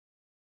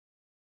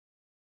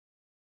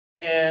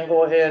And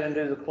go ahead and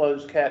do the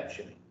closed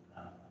captioning.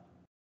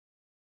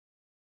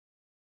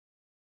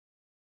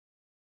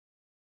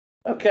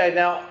 Okay,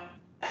 now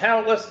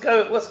let's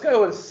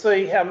go and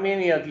see how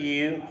many of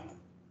you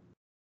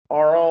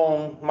are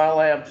on My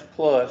Labs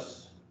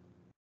Plus,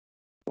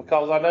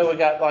 because I know we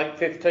got like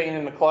 15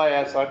 in the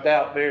class. I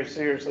doubt very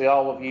seriously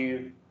all of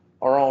you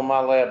are on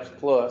My Labs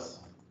Plus.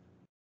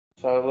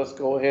 So let's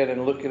go ahead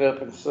and look it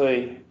up and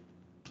see.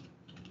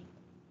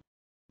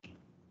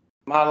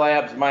 My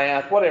Labs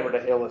Math, whatever the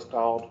hell it's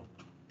called.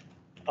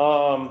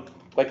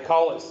 They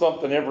call it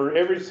something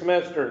every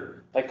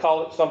semester. They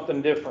call it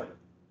something different.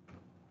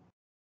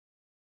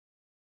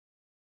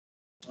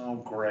 Oh,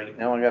 great.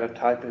 Now I got to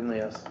type in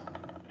this.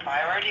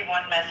 Priority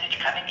 1 message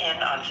coming in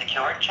on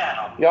secured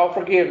channel. Y'all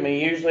forgive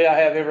me. Usually I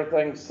have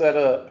everything set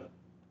up.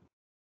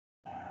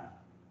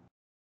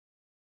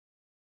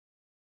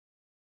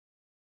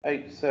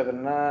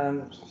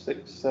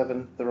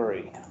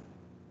 879-673.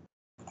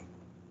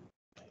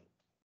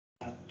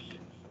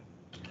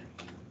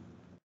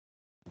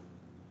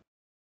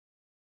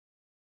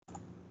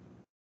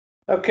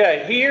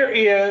 Okay, here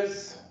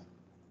is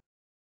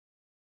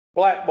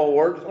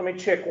Blackboard. Let me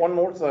check one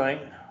more thing.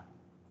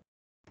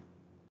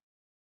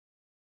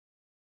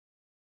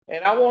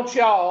 And I want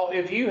y'all,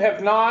 if you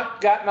have not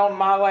gotten on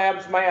My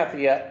Labs Math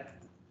yet,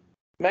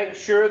 make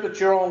sure that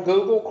you're on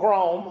Google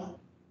Chrome.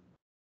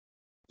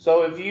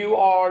 So if you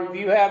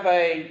have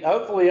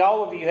hopefully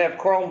all of you have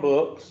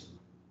Chromebooks,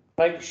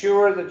 make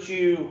sure that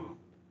you,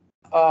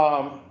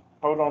 hold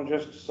on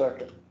just a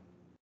second.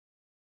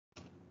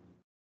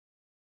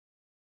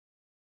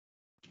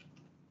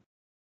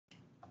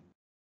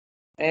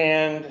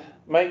 And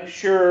make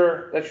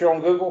sure that you're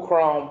on Google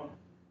Chrome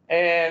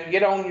and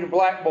get on your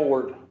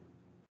Blackboard.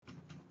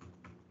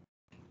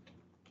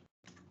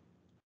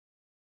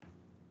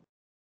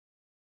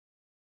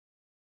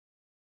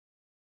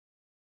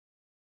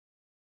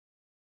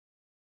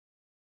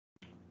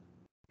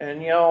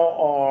 And y'all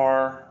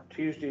are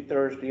Tuesday,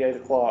 Thursday, 8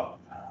 o'clock.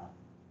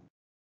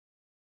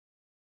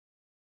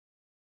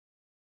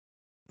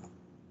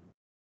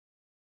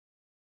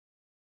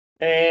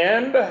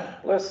 And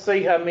let's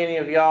see how many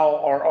of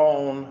y'all are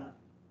on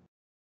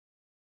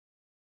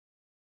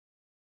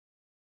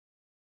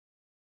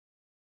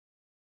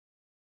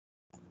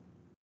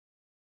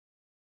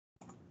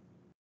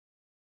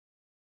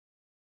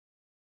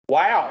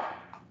wow,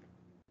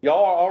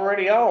 y'all are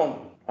already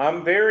on.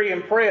 I'm very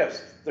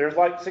impressed. There's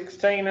like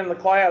 16 in the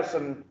class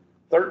and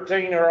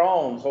 13 are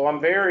on, so I'm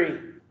very,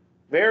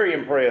 very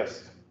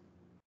impressed.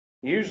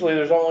 Usually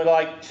there's only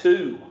like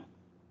 2.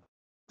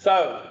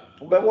 So,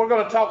 but we're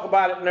going to talk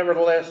about it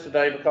nevertheless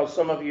today because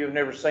some of you have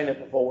never seen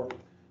it before.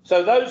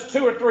 So those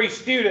 2 or 3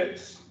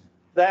 students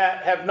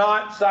that have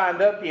not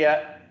signed up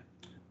yet,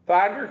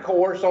 find your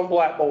course on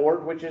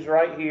Blackboard, which is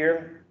right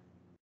here.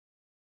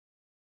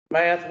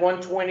 Math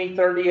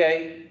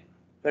 120-38.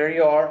 There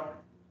you are.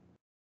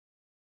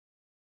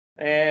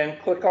 And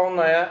click on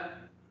that.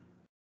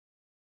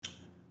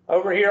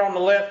 Over here on the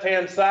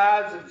left-hand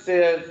side,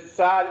 it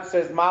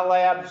says My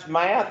Labs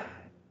Math.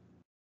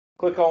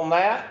 Click on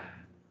that.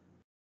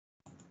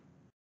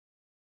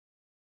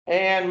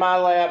 And My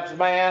Labs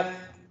Math.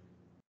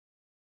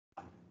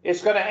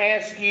 It's going to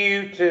ask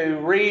you to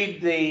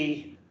read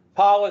the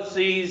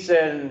policies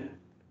and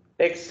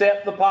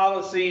accept the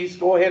policies.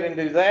 Go ahead and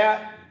do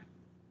that.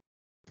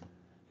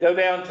 Go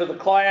down to the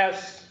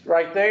class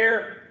right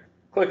there.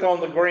 Click on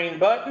the green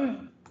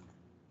button.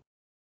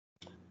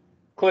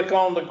 Click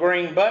on the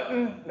green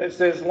button that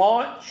says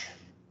Launch.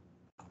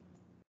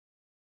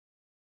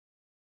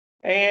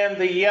 And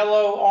the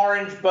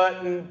yellow-orange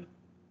button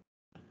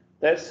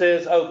that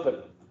says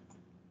Open.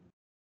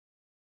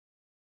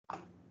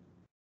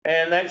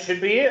 And that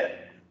should be it.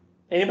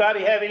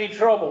 Anybody have any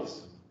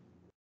troubles?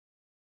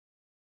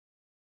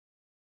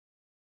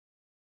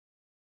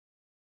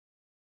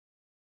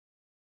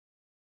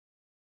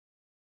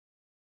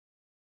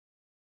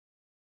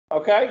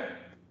 Okay.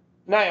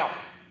 Now,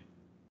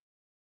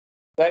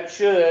 that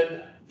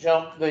should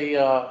jump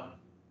the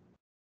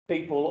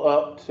people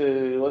up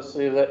to, let's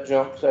see if that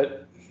jumps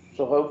it.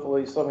 So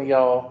hopefully some of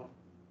y'all,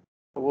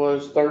 it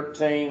was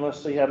 13.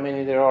 Let's see how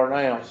many there are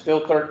now.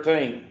 Still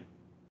 13.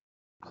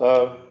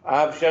 So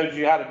I've showed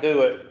you how to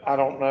do it. I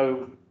don't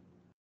know,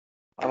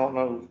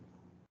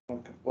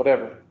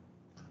 whatever.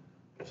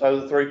 So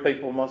the 3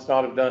 people must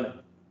not have done it.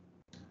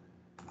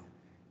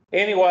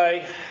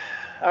 Anyway,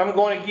 I'm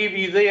going to give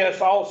you this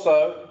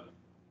also.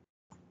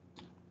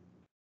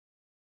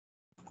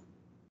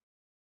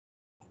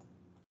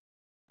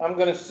 I'm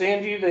going to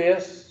send you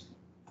this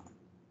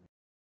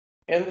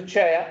in the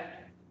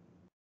chat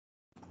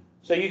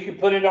so you can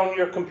put it on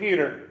your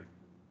computer.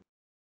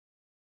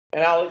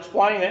 And I'll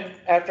explain it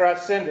after I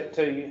send it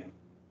to you.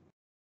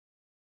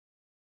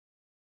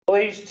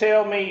 Please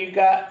tell me you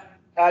got,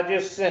 I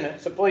just sent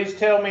it. So please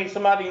tell me,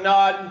 somebody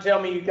nod and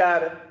tell me you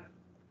got it.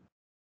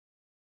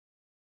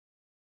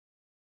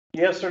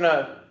 Yes or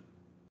no?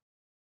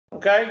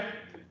 Okay?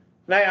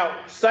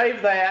 Now,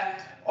 save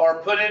that or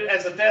put it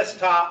as a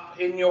desktop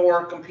in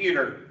your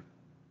computer.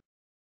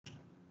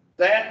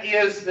 that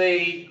is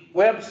the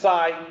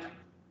website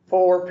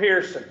for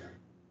Pearson,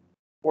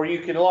 where you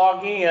can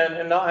log in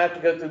and not have to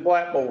go through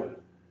Blackboard.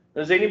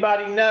 Does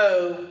anybody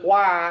know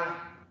why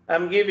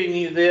I'm giving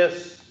you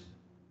this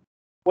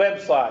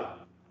website?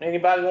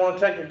 Anybody want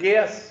to take a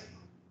guess?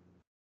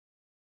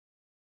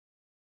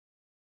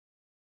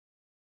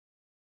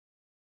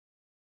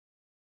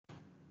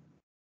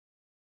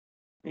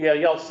 Yeah,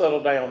 y'all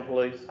settle down,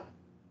 please.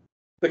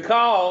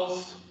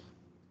 Because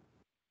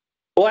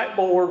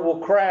Blackboard will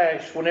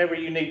crash whenever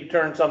you need to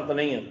turn something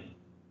in.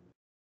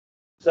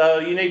 So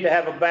you need to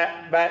have a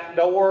back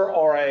door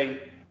or a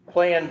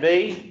plan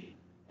B,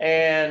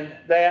 and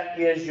that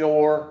is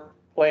your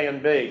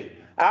plan B.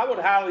 I would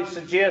highly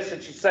suggest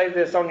that you save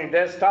this on your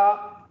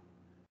desktop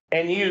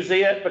and use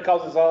it,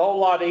 because it's a whole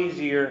lot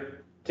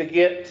easier to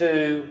get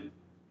to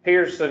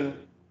Pearson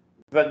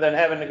than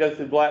having to go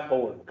through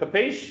Blackboard.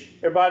 Capiche?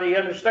 Everybody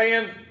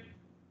understand?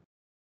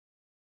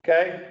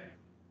 Okay.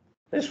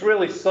 This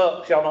really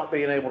sucks, y'all not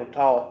being able to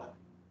talk.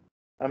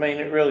 I mean,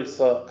 it really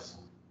sucks.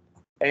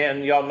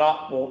 And y'all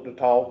not want to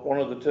talk, one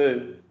of the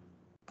two.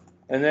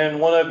 And then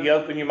one of you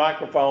open your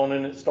microphone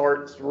and it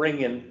starts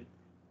ringing.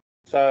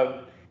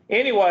 So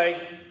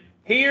anyway,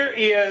 here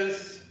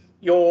is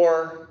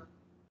your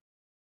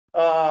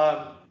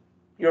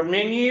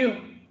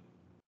menu.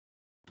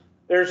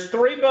 There's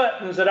 3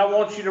 buttons that I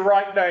want you to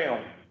write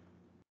down.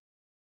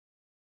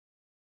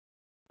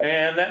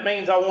 And that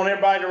means I want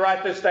everybody to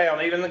write this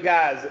down, even the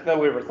guys that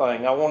know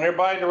everything. I want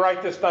everybody to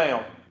write this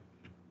down.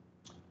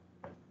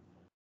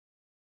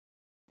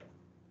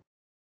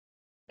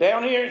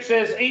 Down here it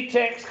says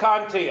e-text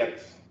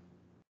contents.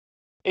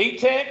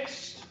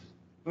 E-text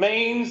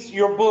means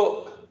your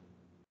book.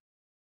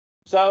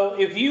 So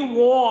if you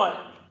want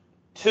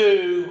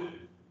to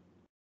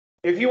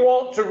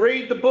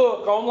read the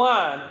book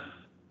online,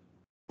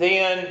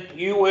 then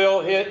you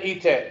will hit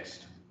e-text.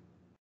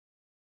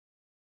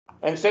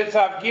 And since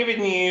I've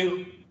given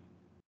you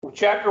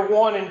chapter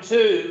 1 and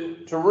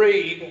 2 to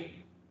read,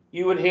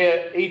 you would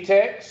hit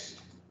e-text,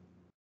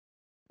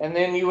 and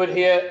then you could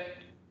hit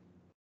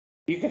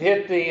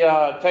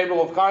the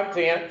table of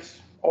contents,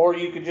 or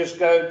you could just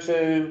go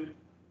to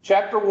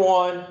chapter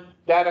 1,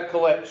 data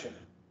collection,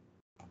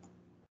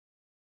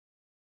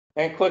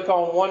 and click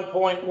on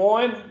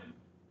 1.1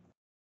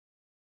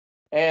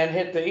 and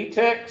hit the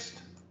e-text,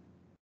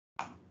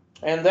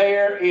 and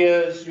there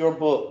is your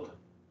book.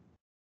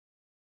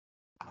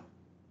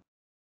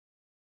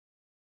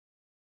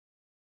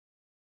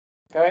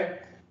 Okay,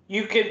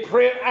 you can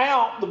print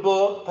out the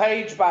book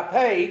page by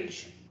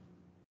page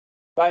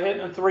by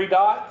hitting the 3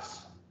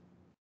 dots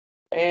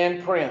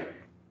and print.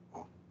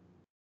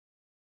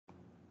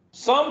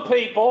 Some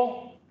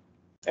people,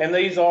 and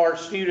these are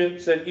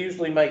students that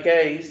usually make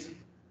A's,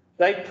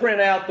 they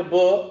print out the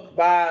book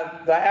by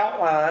the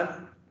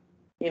outline,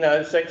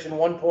 section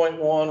 1.1,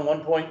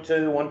 1.2,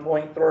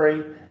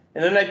 1.3,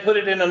 and then they put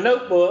it in a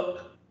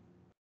notebook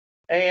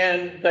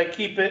and they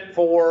keep it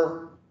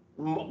for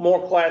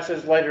more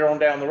classes later on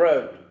down the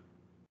road.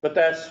 But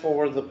that's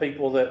for the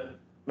people that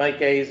make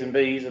A's and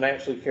B's and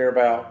actually care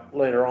about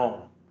later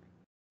on.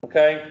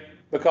 Okay?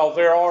 Because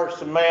there are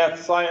some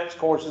math science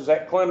courses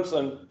at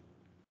Clemson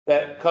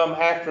that come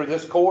after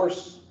this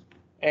course,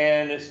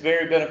 and it's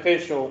very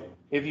beneficial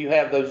if you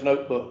have those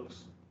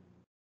notebooks.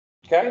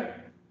 Okay?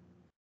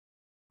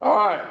 All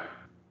right.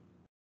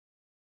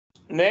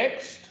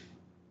 Next.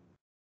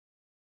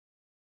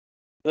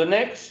 The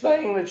next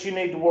thing that you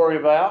need to worry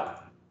about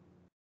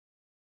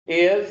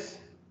is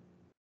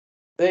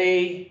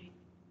the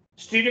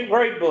student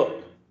grade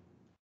book.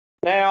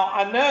 Now,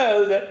 I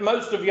know that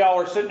most of y'all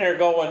are sitting there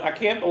going, I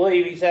can't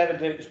believe he's having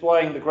to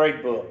explain the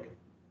grade book.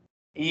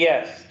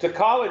 Yes, to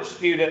college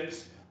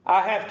students,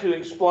 I have to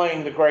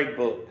explain the grade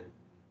book.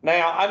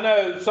 Now, I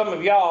know some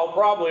of y'all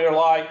probably are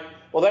like,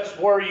 well, that's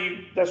where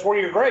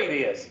your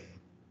grade is.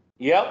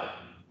 Yep,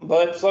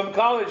 but some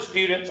college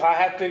students, I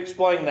have to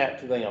explain that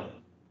to them.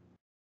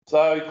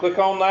 So you click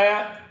on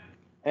that,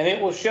 and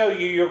it will show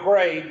you your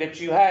grade that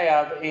you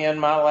have in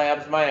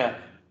MyLabs Math.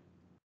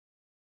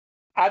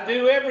 I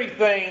do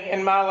everything in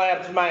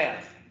MyLabs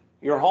Math.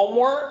 Your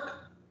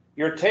homework,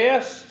 your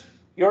test,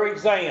 your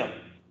exam.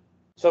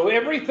 So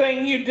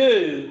everything you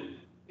do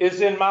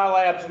is in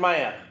MyLabs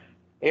Math.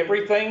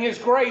 Everything is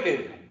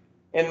graded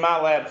in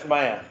MyLabs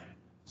Math.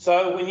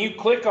 So when you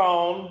click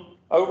on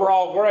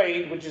overall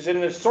grade, which is in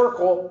this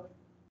circle,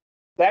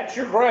 that's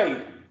your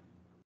grade.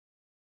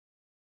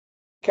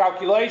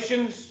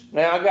 Calculations,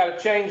 now I've got to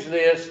change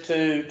this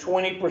to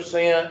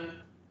 20%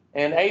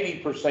 and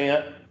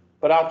 80%,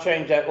 but I'll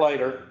change that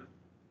later.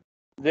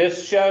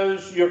 This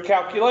shows your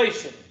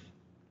calculation.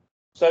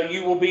 So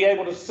you will be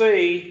able to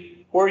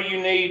see where you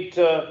need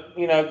to,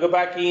 go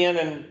back in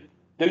and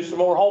do some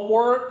more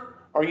homework,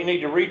 or you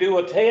need to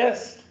redo a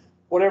test,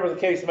 whatever the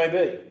case may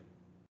be.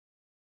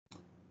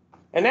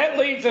 And that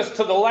leads us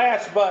to the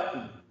last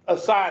button,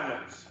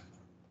 assignments.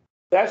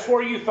 That's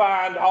where you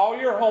find all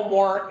your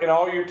homework and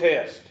all your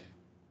tests.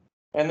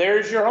 And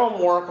there's your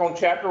homework on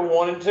chapter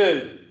 1 and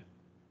 2,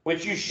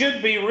 which you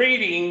should be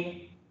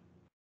reading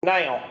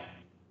now.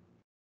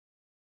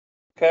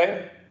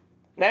 Okay?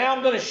 Now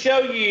I'm going to show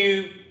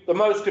you the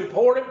most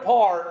important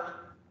part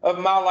of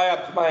my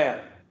lab's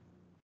math.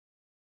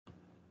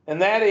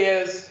 And that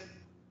is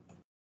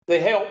the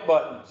help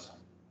buttons.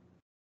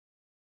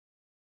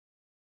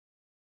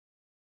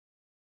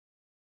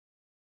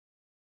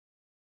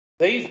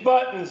 These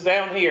buttons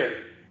down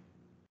here.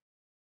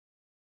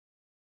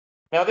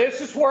 Now this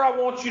is where I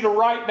want you to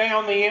write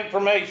down the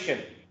information,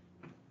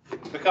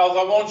 because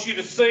I want you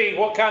to see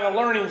what kind of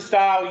learning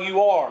style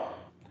you are.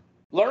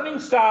 Learning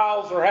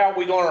styles are how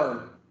we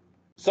learn.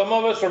 Some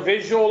of us are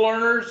visual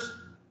learners,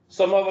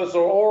 some of us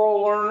are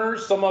oral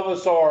learners, some of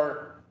us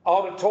are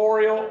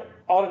auditorial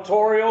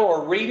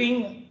or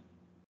reading.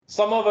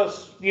 Some of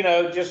us,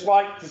 just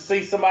like to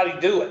see somebody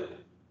do it.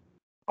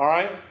 All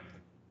right?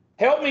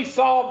 Help me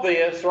solve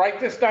this, write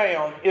this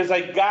down, is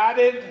a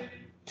guided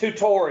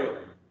tutorial.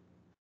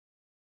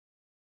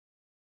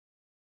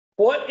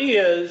 What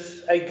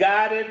is a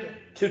guided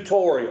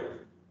tutorial?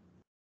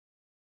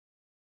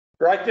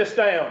 Write this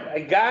down.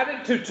 A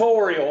guided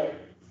tutorial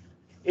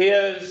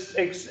is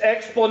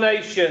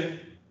explanation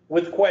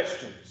with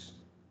questions.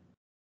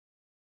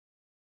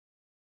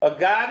 A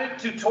guided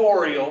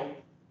tutorial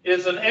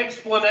is an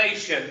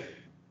explanation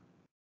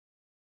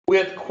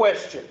with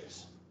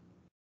questions.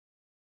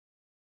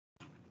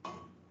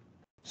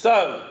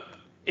 So,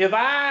 if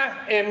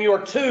I am your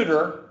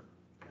tutor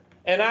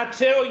and I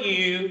tell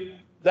you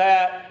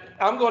that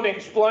I'm going to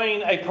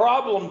explain a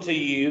problem to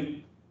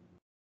you,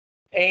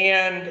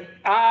 and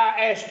I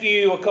ask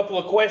you a couple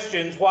of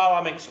questions while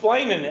I'm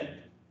explaining it,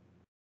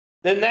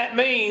 then that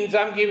means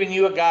I'm giving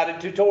you a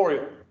guided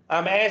tutorial.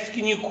 I'm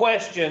asking you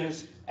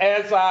questions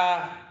as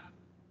I,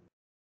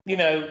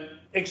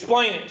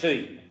 explain it to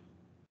you.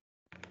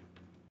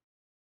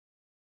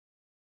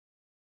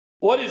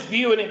 What is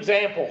view an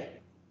example?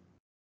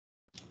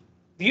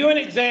 View an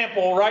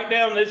example, write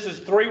down, this is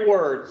 3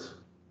 words.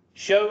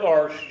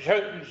 Show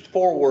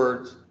 4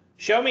 words.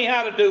 Show me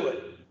how to do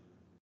it.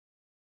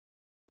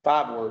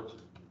 5 words.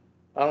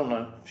 I don't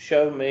know.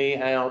 Show me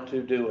how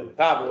to do it.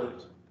 5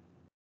 words.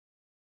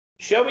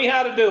 Show me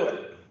how to do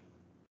it.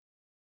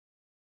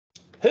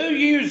 Who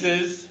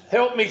uses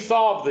help me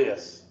solve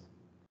this?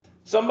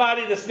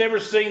 Somebody that's never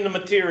seen the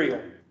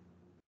material.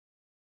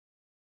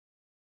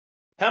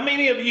 How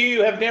many of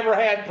you have never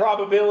had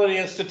probability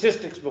and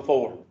statistics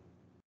before?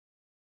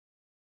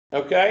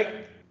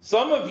 Okay?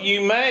 Some of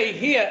you may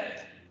hit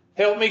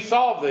help me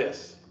solve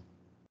this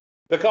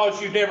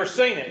because you've never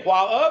seen it,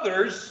 while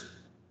others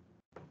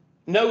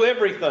know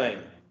everything.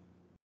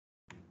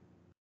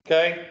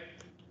 Okay?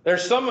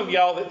 There's some of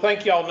y'all that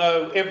think y'all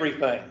know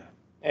everything,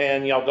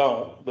 and y'all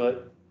don't,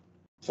 but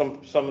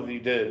some of you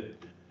do.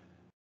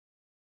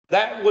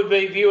 That would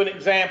be view an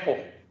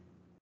example.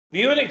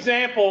 View an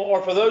example,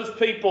 or for those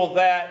people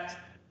that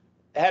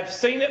have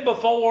seen it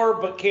before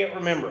but can't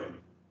remember it.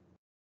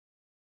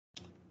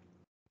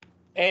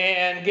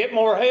 And get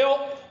more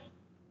help.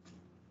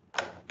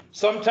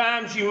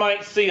 Sometimes you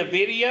might see a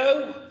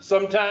video,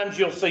 sometimes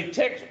you'll see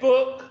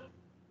textbook,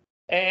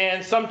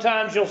 and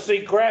sometimes you'll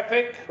see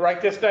graphic.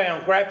 Write this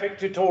down, graphic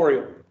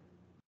tutorial.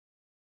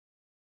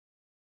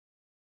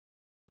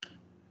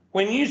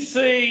 When you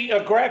see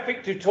a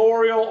graphic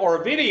tutorial or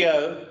a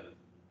video,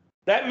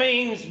 that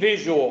means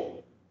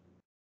visual.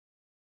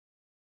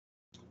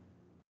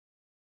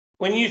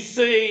 When you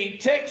see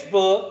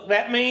textbook,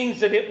 that means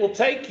that it will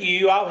take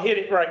you, I'll hit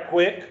it right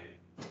quick,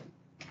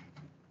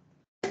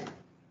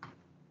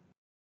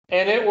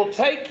 and it will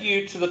take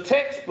you to the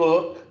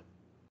textbook,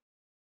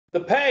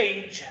 the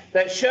page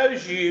that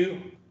shows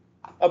you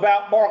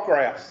about bar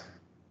graphs.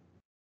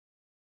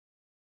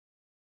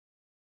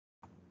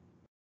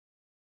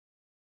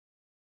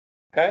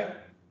 Okay?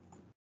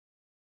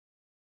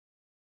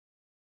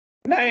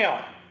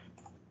 Now,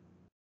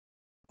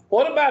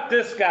 what about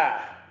this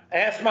guy?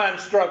 Ask my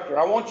instructor.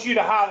 I want you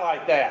to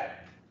highlight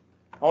that.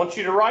 I want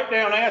you to write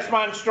down ask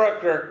my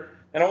instructor,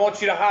 and I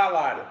want you to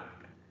highlight it.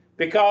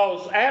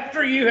 Because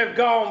after you have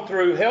gone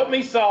through help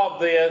me solve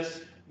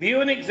this,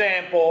 view an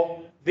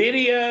example,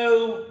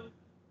 video,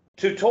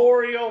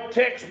 tutorial,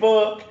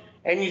 textbook,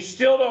 and you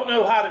still don't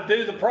know how to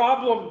do the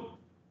problem,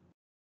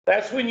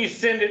 that's when you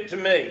send it to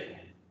me.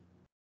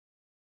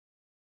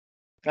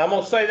 I'm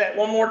going to say that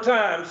one more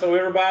time so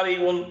everybody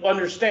will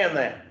understand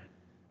that.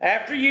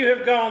 After you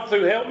have gone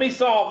through help me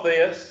solve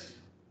this,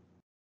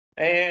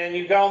 and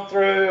you've gone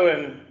through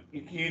and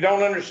you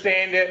don't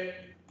understand it,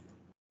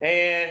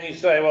 and you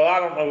say, well, I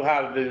don't know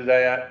how to do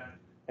that.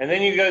 And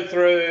then you go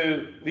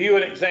through, view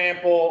an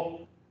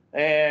example,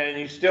 and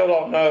you still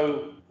don't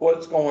know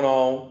what's going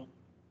on.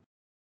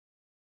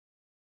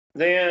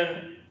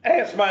 Then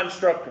ask my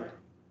instructor.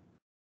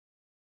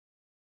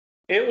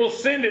 It will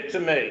send it to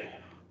me.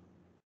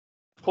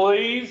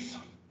 Please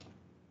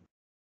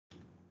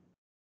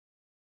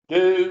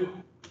do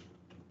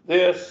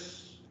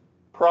this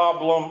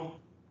problem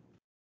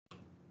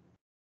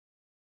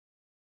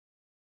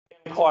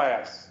in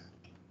class.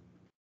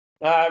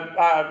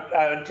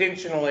 I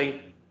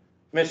intentionally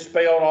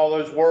misspelled all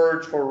those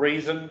words for a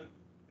reason.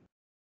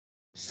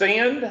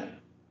 Send,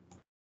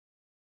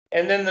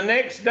 and then the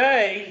next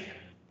day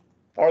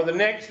or the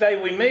next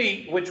day we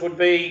meet, which would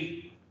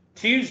be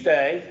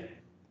Tuesday,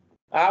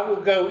 I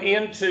will go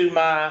into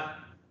my,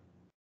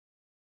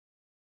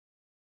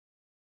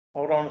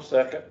 hold on a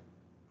second.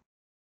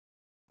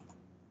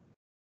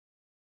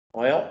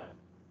 Well,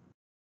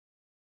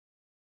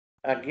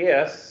 I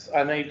guess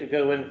I need to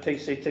go into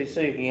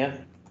TCTC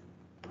again.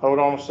 Hold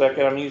on a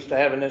second. I'm used to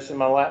having this in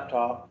my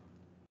laptop.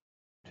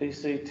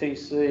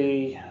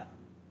 tctc.edu.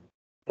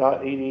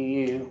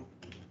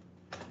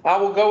 I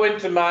will go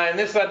into my, and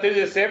this, I do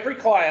this every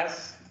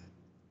class.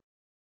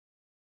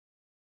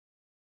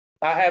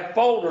 I have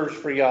folders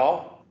for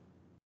y'all.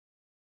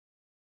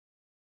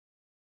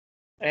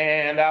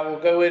 And I will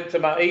go into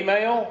my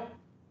email.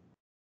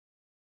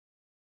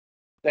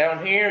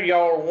 Down here,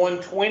 y'all are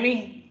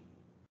 120.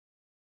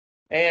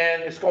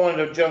 And it's going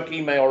to junk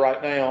email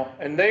right now.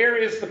 And there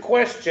is the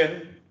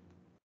question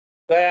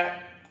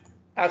that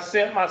I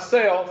sent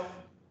myself,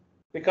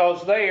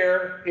 because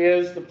there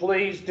is the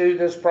please do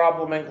this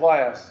problem in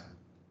class,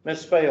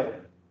 misspelled.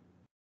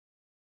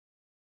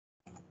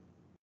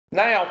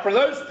 Now, for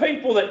those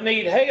people that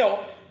need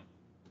help,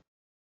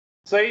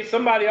 see,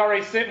 somebody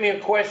already sent me a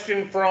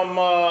question from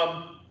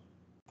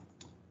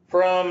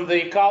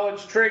the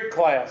college trig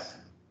class.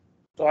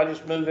 So I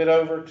just move it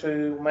over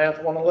to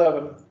Math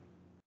 111.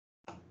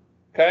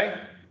 Okay?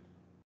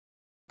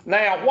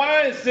 Now,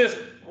 why is this,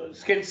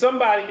 can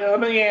somebody, let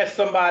me ask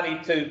somebody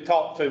to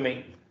talk to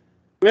me.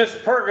 Miss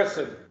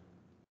Ferguson,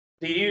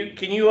 can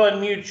you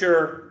unmute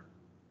your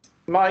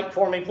mic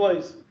for me,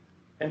 please?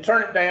 And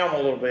turn it down a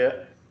little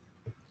bit.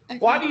 Okay.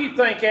 Why do you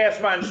think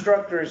Ask My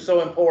Instructor is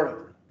so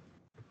important?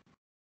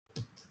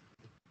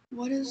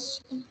 What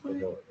is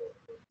important?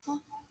 Huh?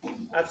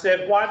 I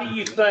said, why do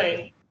you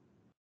think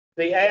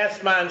the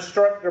Ask My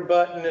Instructor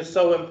button is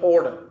so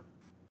important?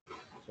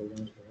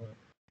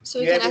 So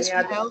you can ask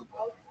for help?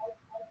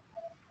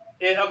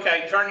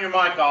 Okay, turn your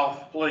mic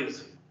off,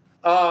 please.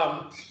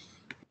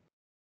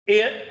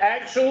 It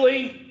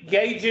actually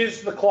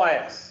gauges the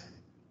class.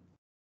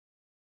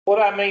 What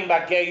do I mean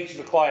by gauge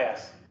the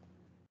class?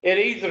 It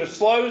either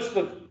slows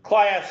the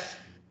class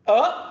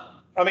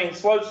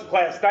slows the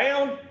class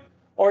down,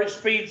 or it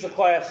speeds the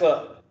class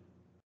up.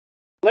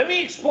 Let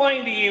me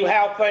explain to you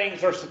how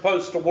things are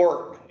supposed to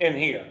work in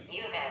here.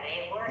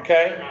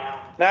 Okay?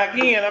 Now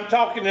again, I'm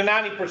talking to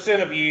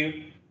 90% of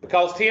you,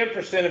 because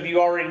 10% of you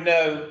already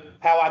know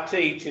how I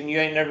teach and you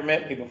ain't never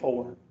met me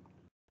before.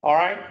 All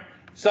right?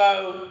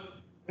 So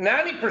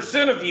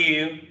 90% of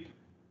you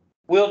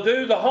will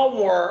do the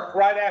homework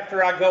right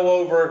after I go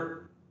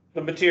over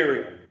the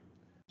material.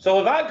 So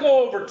if I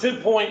go over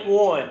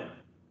 2.1,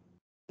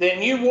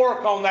 then you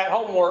work on that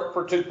homework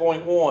for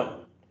 2.1.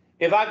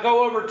 If I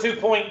go over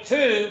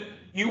 2.2,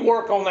 you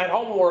work on that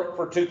homework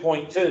for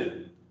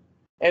 2.2.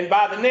 And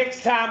by the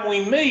next time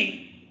we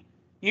meet,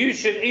 you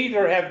should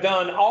either have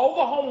done all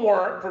the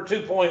homework for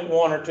 2.1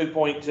 or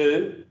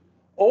 2.2,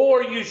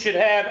 or you should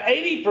have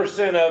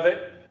 80% of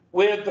it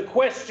with the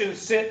questions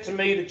sent to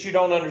me that you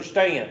don't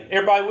understand.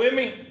 Everybody with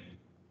me?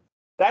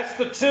 That's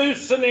the two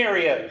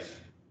scenarios.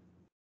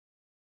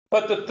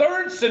 But the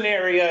third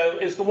scenario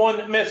is the one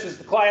that messes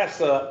the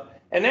class up,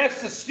 and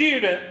that's the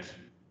student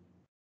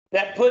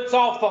that puts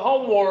off the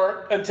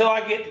homework until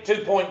I get to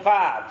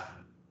 2.5.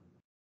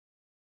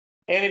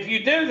 And if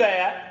you do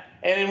that,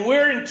 and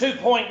we're in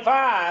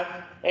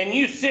 2.5, and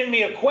you send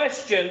me a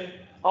question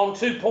on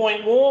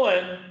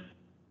 2.1,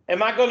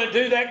 am I going to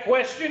do that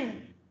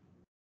question?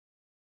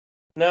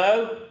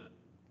 No.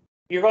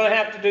 You're going to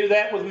have to do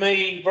that with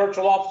me,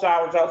 virtual office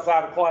hours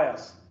outside of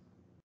class.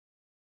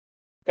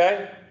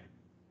 Okay?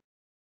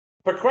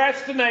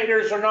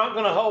 Procrastinators are not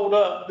going to hold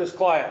up this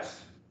class.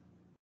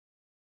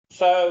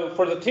 So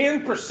for the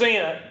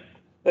 10%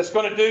 that's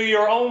going to do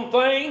your own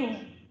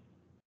thing,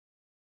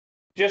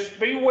 just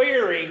be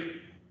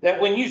wary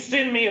that when you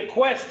send me a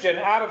question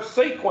out of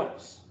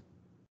sequence,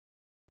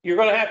 you're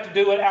going to have to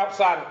do it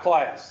outside of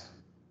class.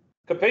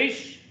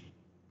 Capiche?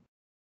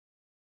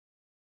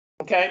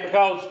 Okay,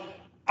 because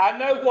I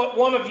know what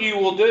one of you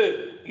will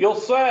do. You'll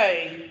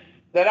say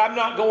that I'm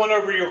not going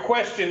over your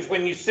questions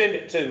when you send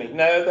it to me.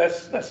 No,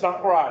 that's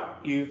not right.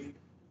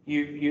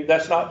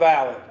 That's not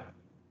valid.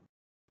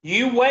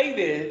 You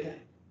waited,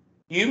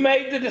 you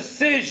made the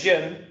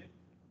decision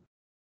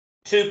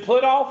to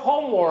put off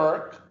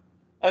homework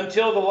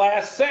until the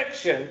last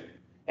section,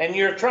 and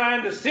you're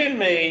trying to send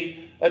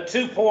me a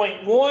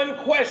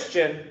 2.1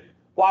 question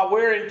while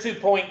we're in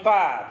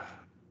 2.5.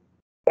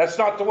 That's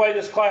not the way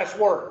this class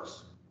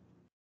works.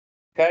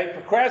 Okay,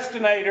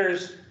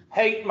 procrastinators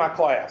hate my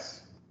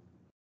class.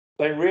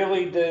 They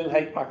really do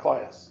hate my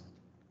class,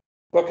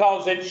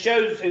 because it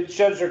shows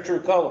their true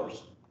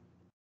colors.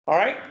 All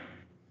right?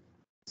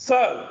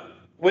 So,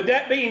 with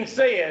that being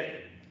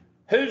said,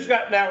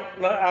 now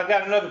I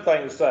got another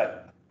thing to say.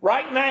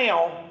 Right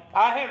now,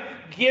 I have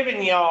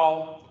given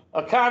y'all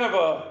a kind of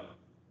a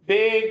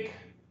big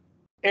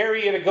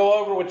area to go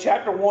over with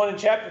chapter 1 and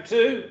chapter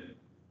 2.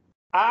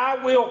 I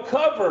will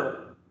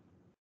cover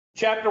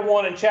chapter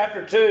 1 and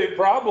chapter 2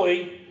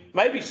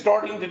 maybe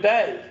starting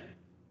today,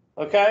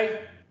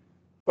 okay?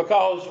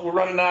 Because we're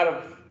running out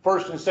of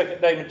first and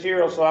second day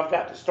material, so I've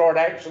got to start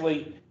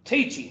actually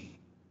teaching.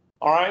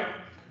 All right.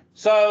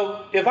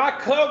 So if I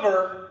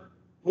cover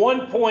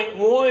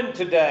 1.1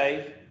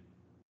 today,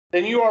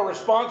 then you are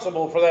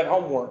responsible for that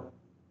homework.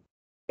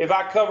 If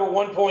I cover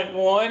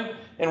 1.1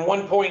 and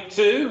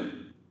 1.2,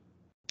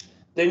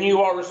 then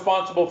you are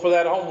responsible for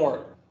that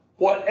homework.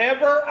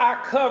 Whatever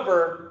I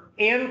cover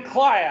in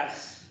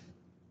class,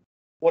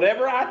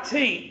 whatever I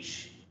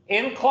teach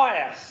in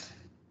class,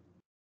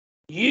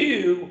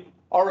 you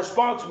are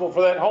responsible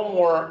for that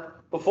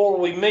homework before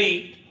we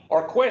meet,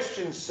 or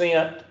questions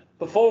sent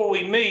before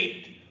we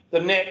meet the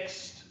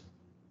next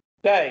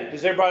day.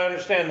 Does everybody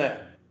understand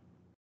that?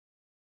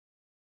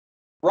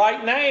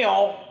 Right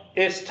now,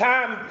 it's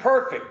time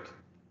perfect.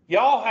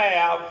 Y'all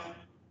have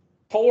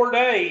 4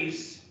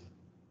 days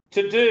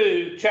to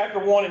do chapter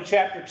 1 and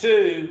chapter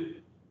 2,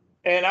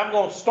 and I'm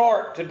going to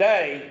start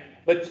today,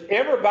 but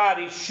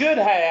everybody should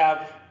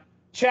have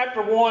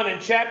chapter 1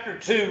 and chapter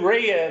 2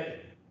 read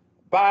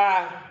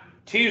by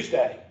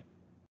Tuesday.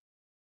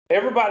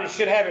 Everybody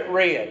should have it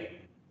read.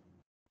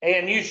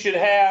 And you should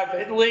have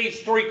at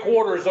least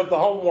 3/4 of the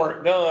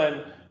homework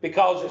done,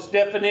 because it's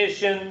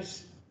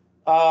definitions,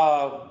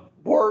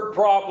 word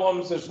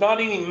problems. There's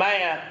not any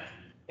math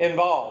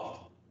involved.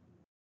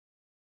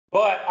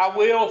 But I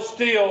will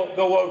still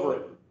go over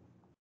it.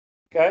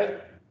 Okay?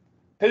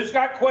 Who's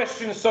got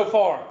questions so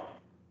far?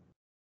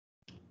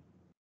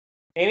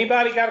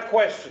 Anybody got a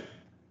question?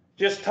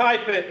 Just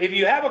type it. If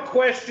you have a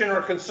question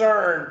or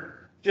concern,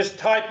 just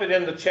type it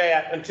in the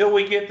chat. Until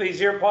we get these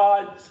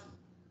earpods,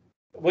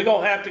 we're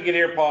going to have to get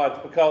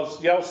earpods,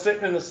 because y'all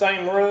sitting in the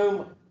same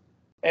room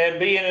and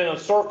being in a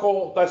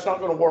circle, that's not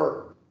going to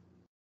work.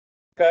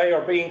 Okay?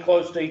 Or being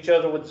close to each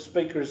other with the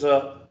speakers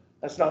up,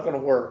 that's not going to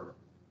work.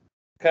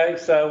 Okay?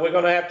 So we're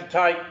going to have to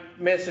type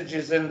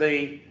messages in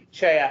the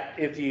chat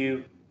if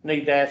you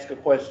need to ask a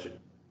question.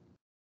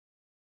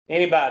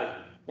 Anybody?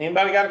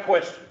 Anybody got a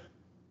question?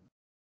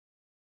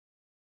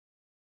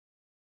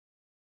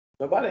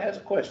 Nobody has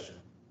a question.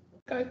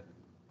 Okay.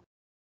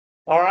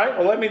 All right.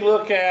 Well, let me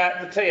look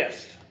at the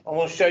test. I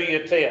want to show you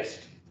a test.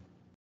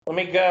 Let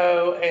me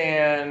go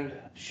and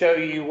show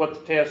you what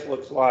the test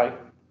looks like.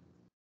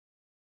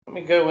 Let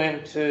me go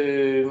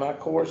into my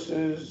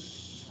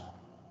courses.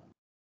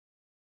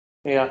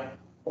 Yeah,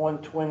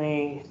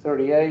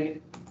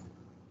 120/38.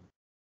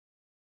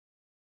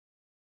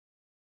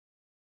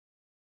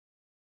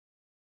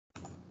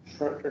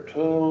 Instructor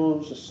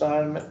tools,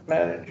 assignment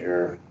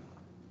manager.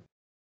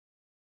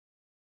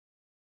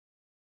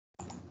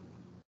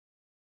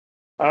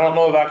 I don't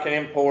know if I can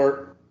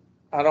import.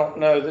 I don't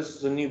know. This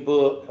is a new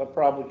book. I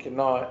probably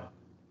cannot.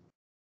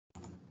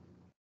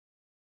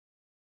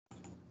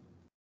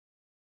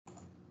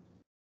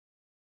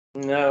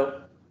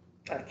 No,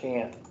 I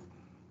can't.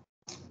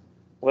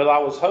 Well, I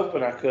was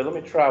hoping I could. Let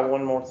me try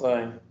one more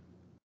thing.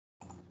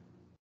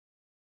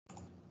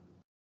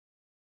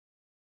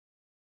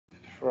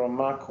 From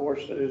my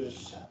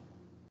courses.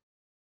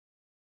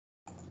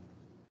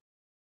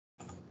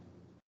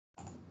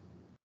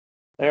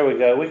 There we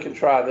go. We can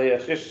try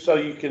this just so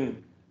you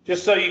can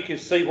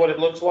see what it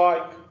looks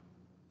like.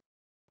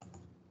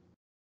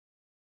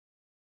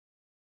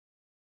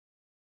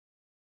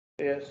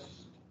 Test.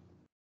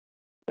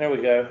 There we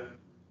go.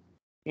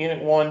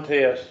 Unit 1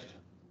 test.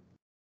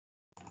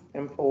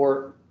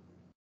 Import.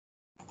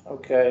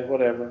 Okay,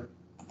 whatever.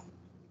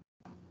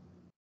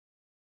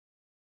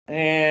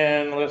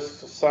 And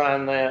let's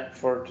assign that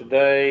for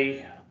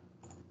today.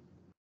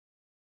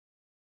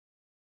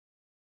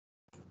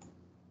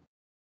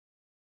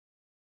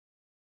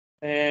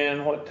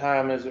 And what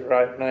time is it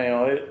right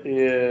now? It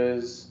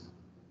is,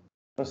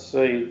 let's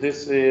see,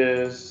 this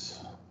is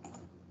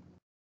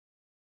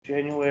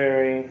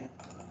January,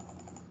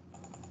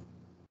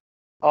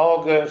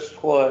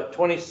 August, what,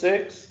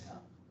 26th?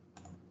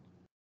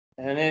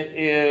 And it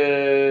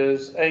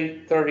is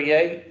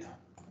 8:38.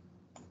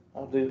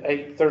 I'll do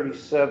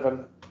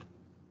 8:37.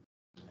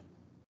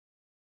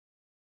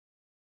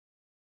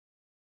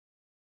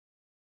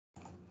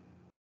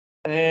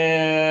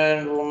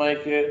 And we'll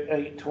make it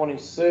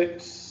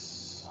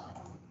 8:26.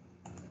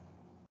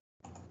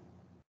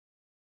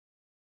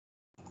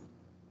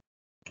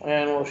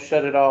 And we'll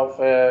shut it off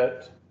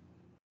at,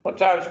 what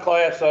time's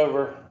class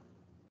over?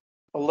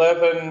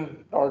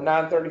 11 or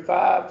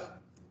 9:35?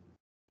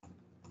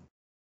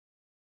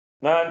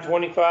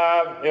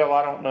 9:25? Hell,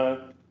 I don't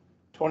know.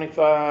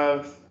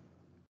 25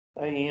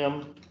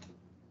 a.m.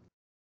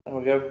 There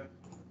we go.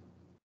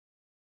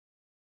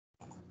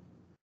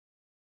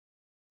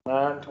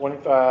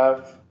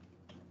 9:25.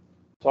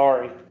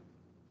 Sorry.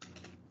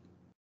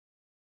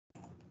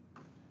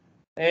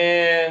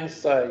 And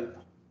save.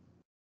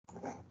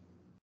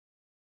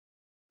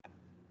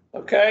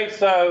 Okay,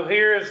 so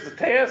here's the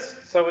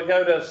test. So we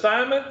go to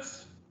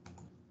assignments.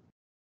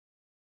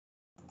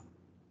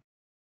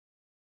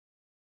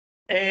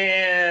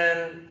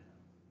 And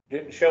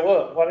didn't show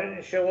up. Why didn't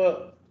it show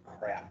up?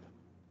 Crap.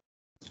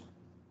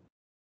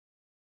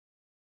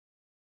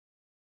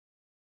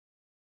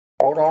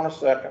 Hold on a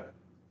second.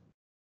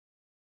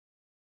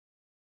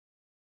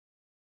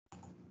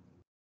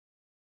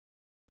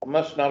 I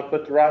must not have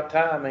put the right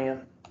time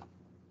in.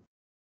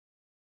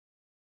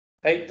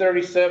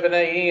 8:37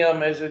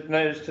 a.m.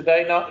 Is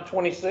today not the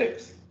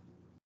 26th?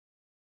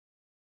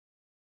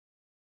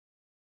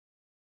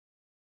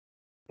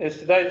 Is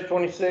today the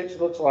 26th?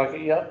 Looks like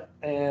it, yep.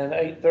 And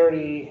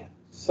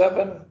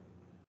 8:37.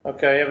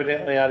 Okay,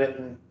 evidently I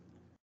didn't.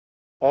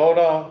 Hold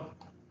on.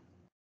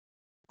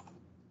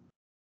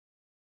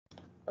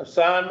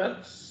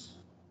 Assignments.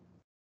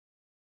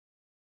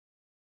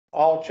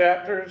 All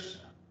chapters.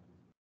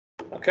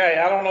 Okay,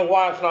 I don't know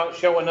why it's not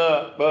showing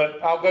up,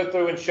 but I'll go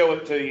through and show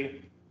it to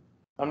you.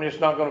 I'm just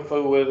not going to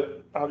fool with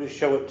it. I'll just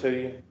show it to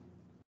you.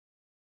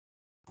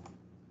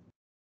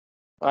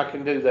 I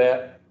can do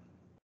that.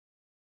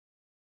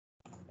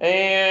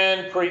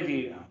 And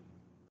preview.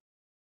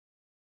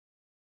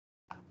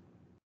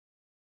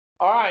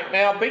 All right,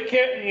 now be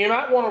careful. You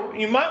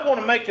might want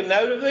to make a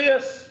note of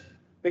this,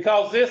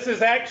 because this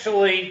is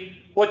actually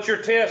what your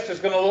test is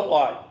going to look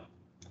like.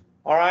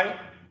 All right?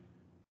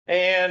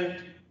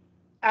 And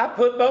I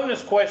put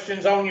bonus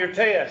questions on your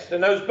test,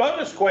 and those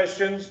bonus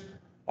questions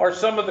are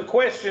some of the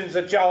questions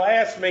that y'all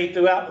asked me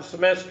throughout the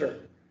semester.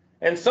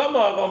 And some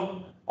of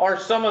them are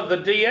some of the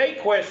DA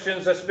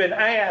questions that's been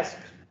asked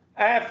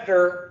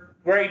after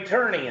grade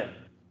turn-in.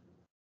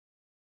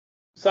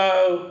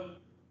 So,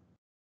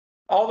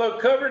 although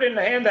covered in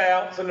the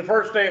handouts in the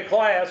first day of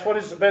class, what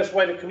is the best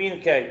way to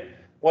communicate?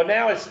 Well,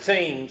 now it's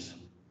Teams,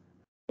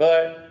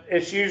 but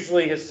it's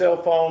usually his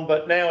cell phone,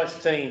 but now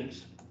it's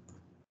Teams.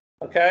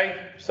 Okay,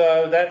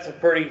 so that's a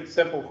pretty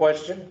simple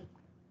question,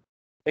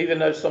 even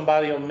though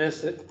somebody will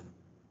miss it.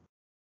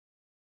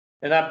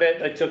 And I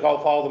bet they took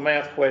off all the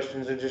math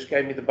questions and just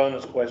gave me the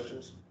bonus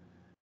questions.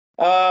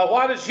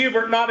 Why does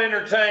Hubert not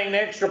entertain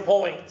extra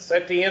points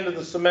at the end of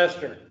the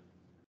semester?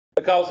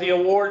 Because he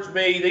awards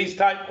me these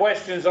type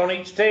questions on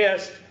each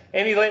test,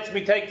 and he lets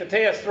me take the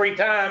test 3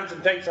 times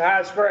and takes the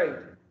highest grade.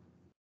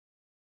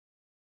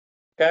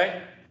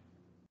 Okay?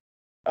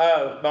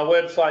 Oh, my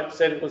website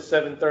said it was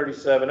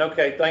 7:37.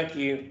 Okay, thank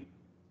you.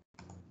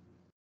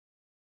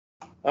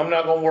 I'm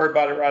not going to worry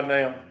about it right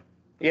now.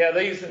 Yeah,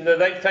 they've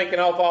taken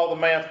off all the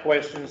math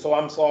questions, so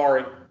I'm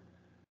sorry.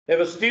 If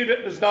a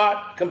student does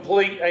not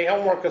complete a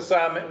homework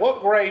assignment,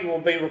 what grade will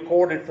be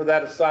recorded for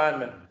that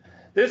assignment?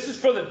 This is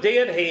for the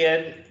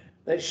deadhead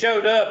that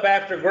showed up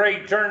after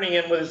grade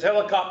turn-in with his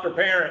helicopter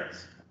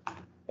parents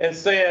and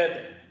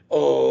said,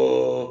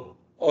 I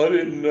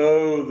didn't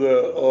know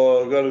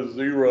that I got a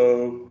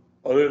 0.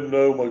 I didn't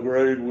know my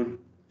grade would.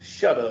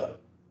 Shut up.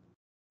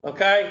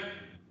 Okay?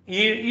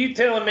 You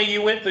telling me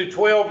you went through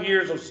 12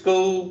 years of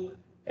school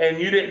and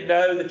you didn't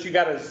know that you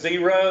got a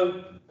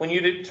 0 when you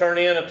didn't turn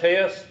in a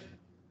test?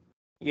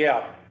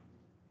 Yeah.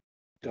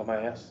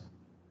 Dumbass.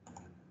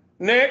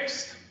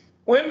 Next,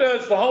 when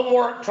does the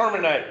homework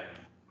terminate?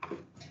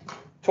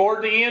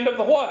 Toward the end of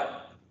the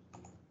what?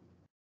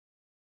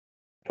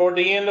 Toward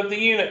the end of the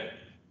unit.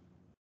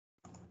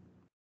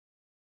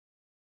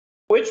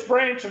 Which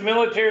branch of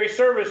military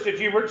service did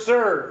Hubert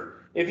serve?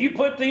 If you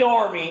put the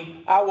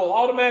Army, I will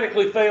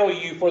automatically fail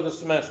you for the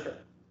semester.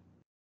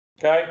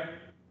 Okay?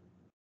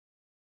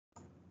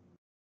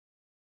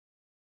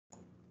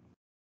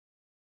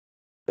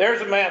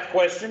 There's a math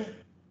question.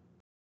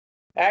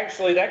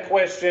 Actually, that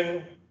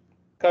question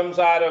comes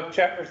out of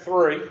chapter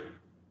 3.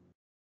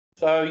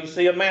 So you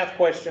see a math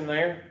question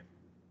there.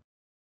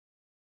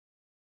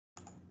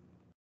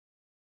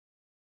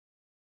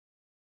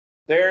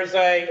 Here's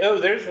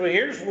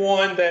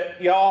one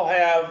that y'all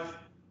have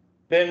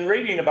been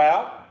reading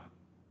about,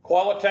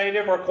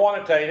 qualitative or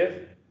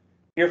quantitative.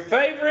 Your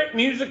favorite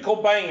musical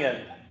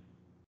band.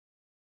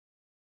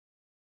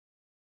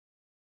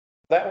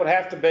 That would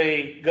have to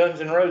be Guns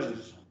N'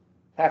 Roses.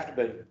 Have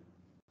to be.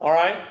 All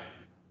right?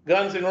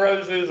 Guns N'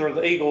 Roses or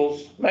the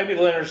Eagles, maybe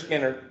Leonard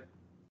Skinner.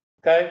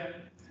 Okay?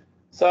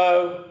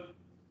 So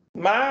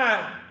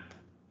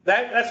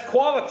that's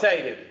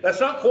qualitative. That's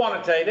not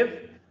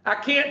quantitative. I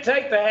can't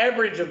take the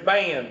average of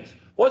bands.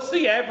 What's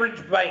the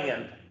average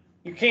band?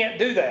 You can't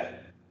do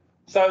that.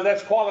 So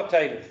that's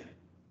qualitative.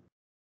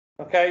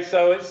 Okay,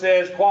 so it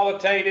says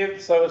qualitative,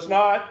 so it's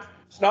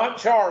not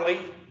Charlie.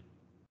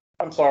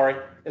 I'm sorry.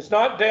 It's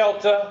not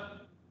Delta,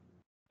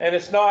 and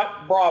it's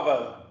not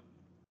Bravo.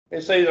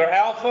 It's either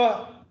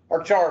Alpha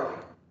or Charlie.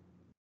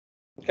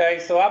 Okay,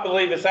 so I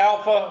believe it's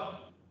Alpha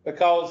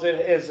because it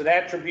is an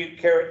attribute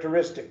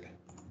characteristic.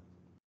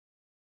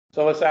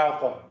 So it's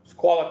Alpha. It's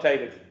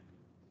qualitative.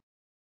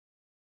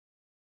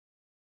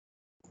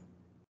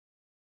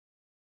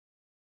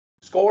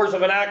 Scores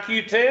of an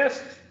IQ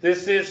test.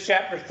 This is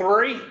chapter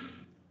 3.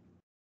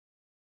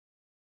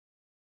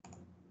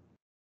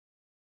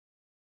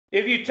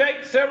 If you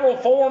take several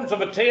forms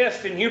of a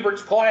test in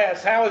Hubert's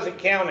class, how is it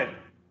counted?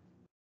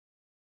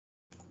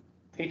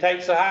 He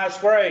takes the highest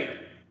grade.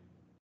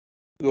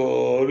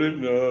 Oh, I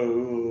didn't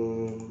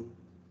know.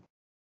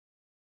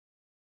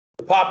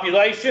 The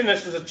population,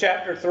 this is a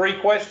chapter 3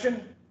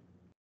 question.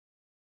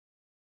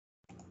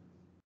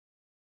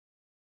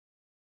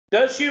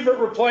 Does Hubert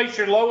replace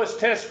your lowest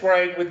test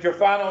grade with your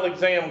final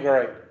exam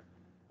grade?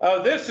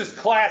 Oh, this is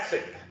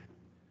classic.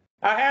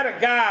 I had a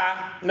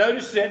guy,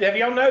 notice that, have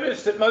y'all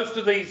noticed that most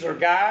of these are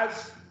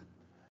guys?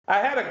 I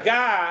had a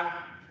guy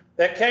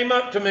that came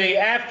up to me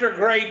after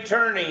grade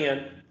turn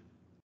in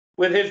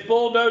with his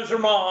bulldozer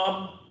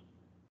mom,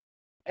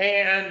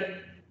 and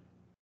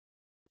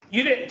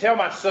you didn't tell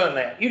my son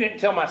that. You didn't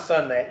tell my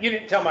son that. You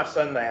didn't tell my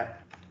son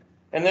that.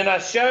 And then I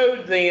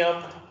showed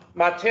them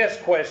my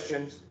test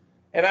questions,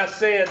 and I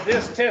said,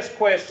 this test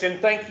question,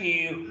 thank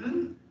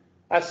you.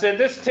 I said,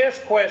 this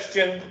test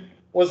question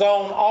was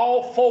on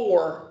all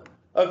 4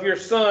 of your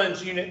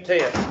son's unit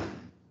tests.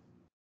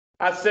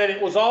 I said it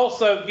was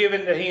also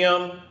given to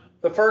him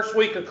the first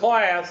week of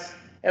class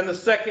and the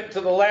second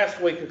to the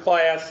last week of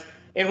class,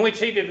 in which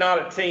he did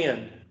not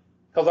attend,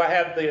 because I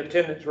have the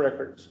attendance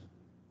records.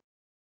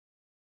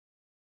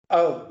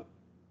 Oh.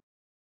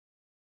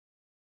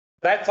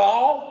 That's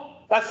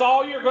all? That's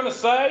all you're going to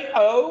say?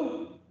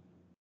 Oh?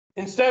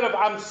 Instead of,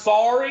 I'm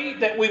sorry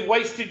that we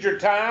wasted your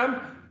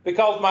time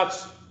because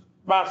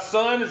my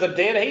son is a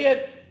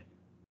deadhead?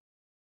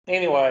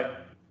 Anyway,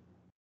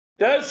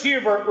 does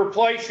Hubert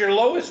replace your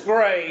lowest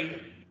grade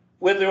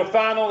with your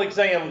final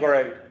exam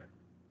grade?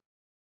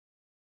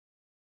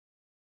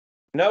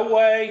 No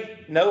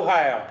way, no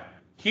how.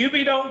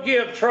 Hubie don't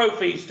give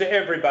trophies to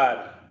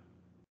everybody.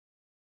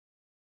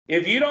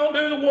 If you don't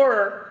do the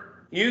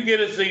work, you get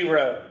a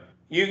 0.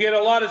 You get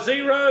a lot of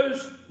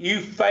zeros,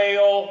 you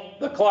fail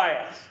the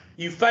class.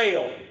 You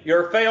fail.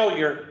 You're a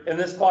failure in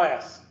this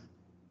class.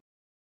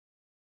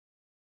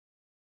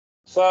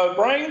 So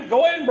go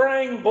ahead and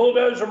bring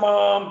Bulldozer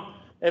Mom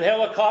and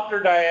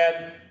Helicopter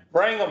Dad.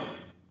 Bring them.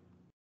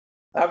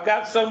 I've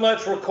got so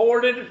much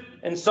recorded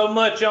and so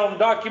much on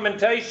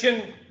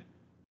documentation.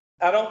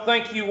 I don't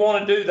think you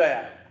want to do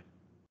that.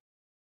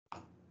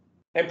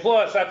 And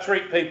plus, I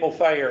treat people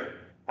fair.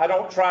 I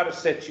don't try to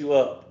set you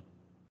up.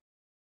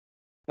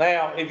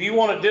 Now, if you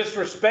want to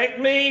disrespect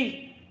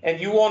me and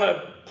you want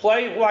to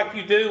play like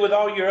you do with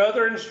all your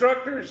other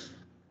instructors,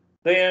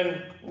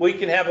 then we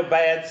can have a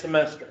bad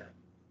semester.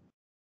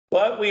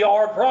 But we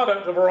are a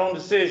product of our own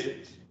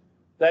decisions.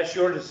 That's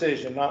your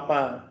decision, not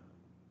mine.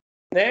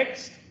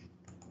 Next.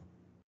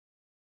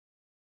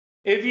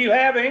 If you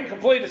have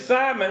incomplete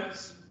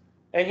assignments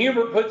and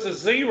Hubert puts a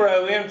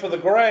 0 in for the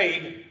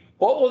grade,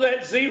 what will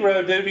that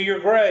 0 do to your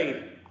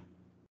grade?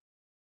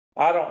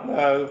 I don't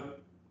know.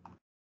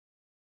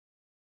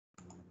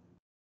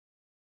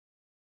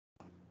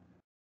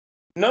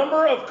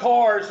 Number of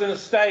cars in a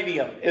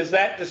stadium, is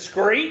that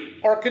discrete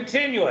or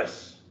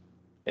continuous?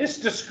 It's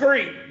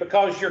discrete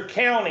because you're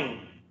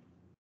counting.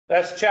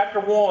 That's chapter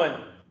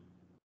 1.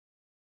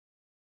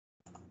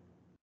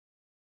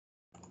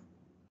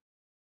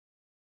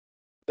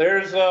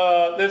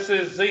 This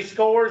is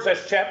Z-scores,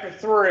 that's chapter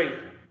 3.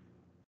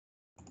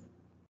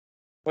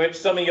 Which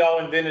some of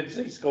y'all invented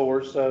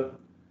Z-scores, so.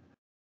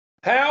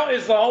 How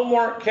is the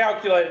homework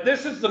calculated?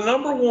 This is the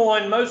number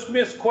 1 most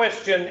missed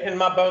question in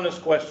my bonus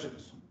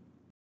questions.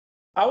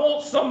 I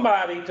want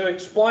somebody to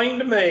explain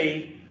to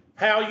me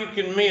how you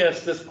can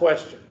miss this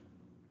question.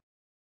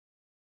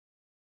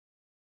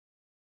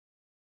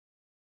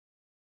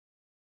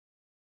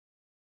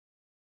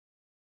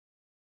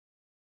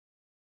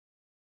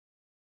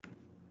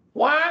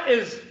 Why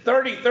is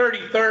 30,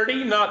 30,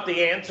 30 not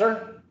the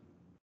answer?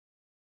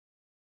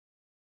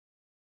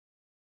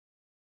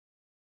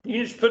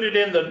 You just put it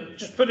in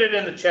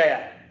the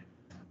chat.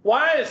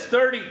 Why is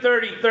 30,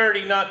 30,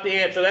 30 not the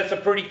answer? That's a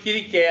pretty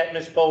kitty cat,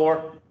 Miss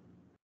Poor.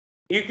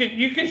 You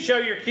can show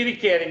your kitty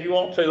cat if you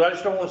want to. I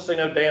just don't want to see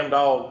no damn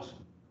dogs.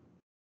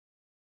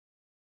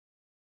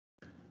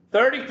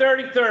 30,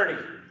 30,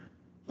 30.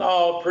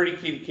 Oh, pretty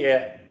kitty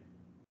cat.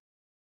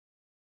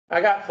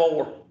 I got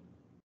 4.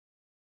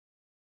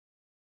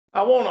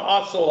 I want an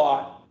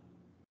ocelot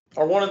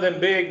or one of them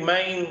big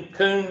Maine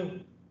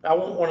Coon. I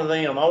want one of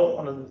them.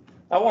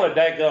 I want a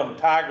daggum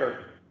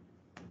tiger.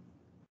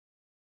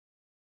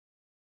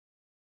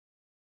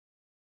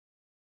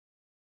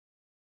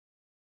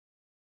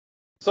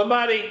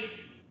 Somebody,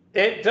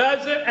 it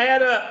doesn't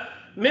add up.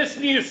 Miss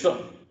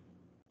Newsom,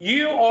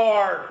 you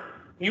are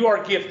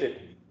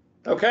gifted,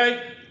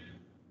 okay?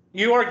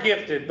 You are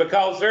gifted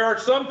because there are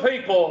some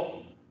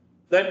people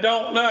that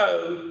don't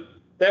know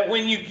that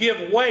when you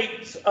give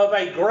weights of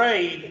a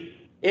grade,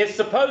 it's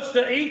supposed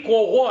to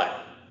equal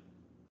what?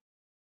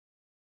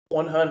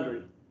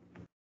 100.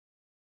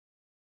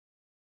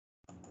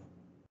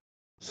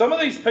 Some of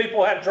these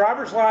people have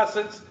driver's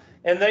license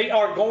and they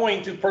are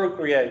going to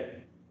procreate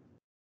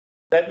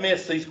that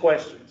miss these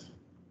questions.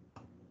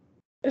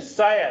 It's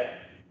sad.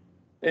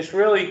 It's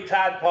really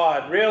Tide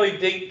Pod, really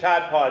deep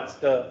Tide Pod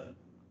stuff.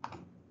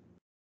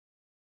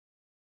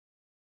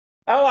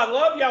 Oh, I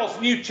love y'all's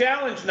new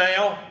challenge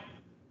now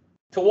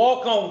to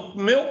walk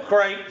on milk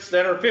crates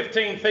that are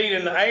 15 feet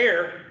in the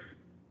air.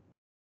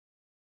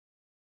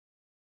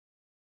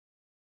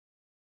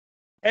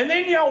 And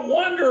then y'all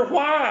wonder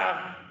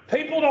why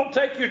people don't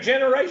take your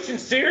generation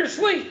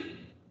seriously.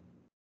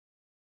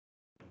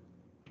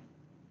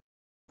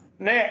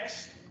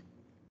 Next.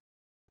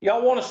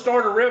 Y'all want to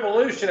start a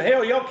revolution.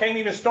 Hell, y'all can't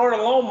even start a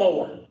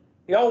lawnmower.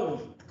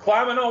 Y'all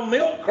climbing on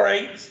milk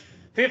crates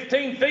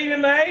 15 feet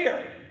in the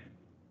air.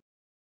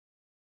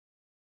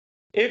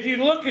 If you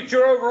look at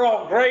your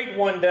overall grade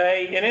one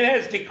day and it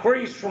has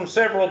decreased from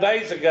several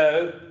days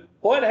ago,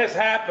 what has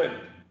happened?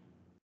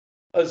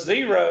 A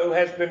 0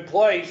 has been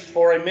placed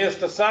for a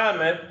missed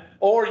assignment,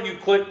 or you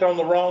clicked on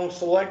the wrong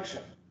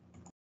selection.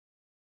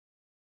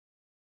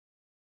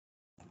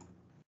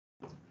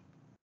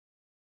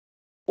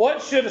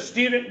 What should a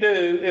student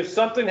do if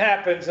something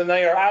happens and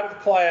they are out of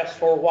class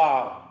for a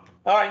while?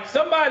 All right,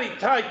 somebody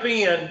type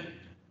in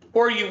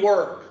where you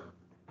work.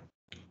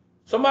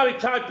 Somebody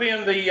type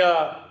in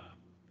the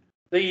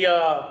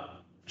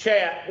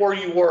chat where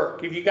you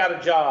work, if you got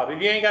a job.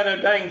 If you ain't got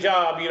no dang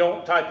job, you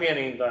don't type in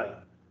anything.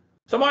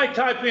 Somebody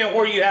type in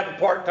where you have a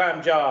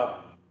part-time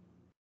job.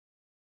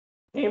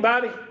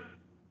 Anybody?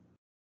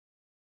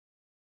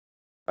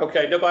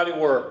 Okay, nobody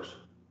works.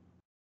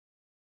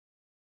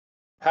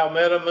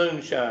 Palmetto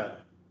Moonshine.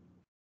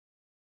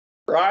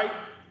 Right?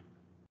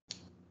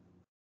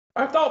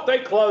 I thought they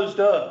closed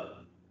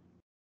up.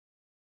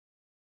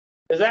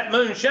 Is that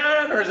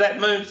Moonshine or is that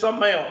Moon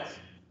something else?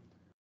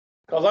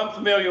 Because I'm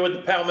familiar with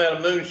the Palmetto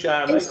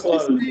Moonshine. They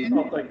closed.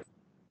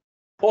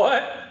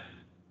 What?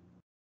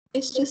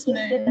 It's just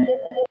Moon.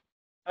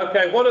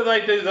 Okay, what do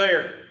they do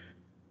there?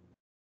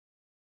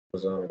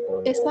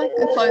 It's like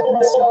a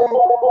clothing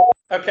store.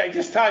 Okay,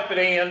 just type it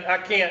in. I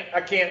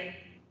can't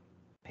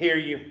hear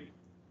you.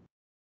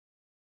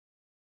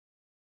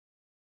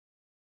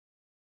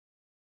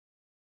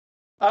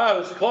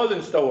 Oh, it's a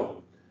clothing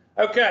store.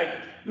 Okay,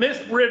 Miss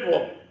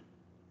Bridwell.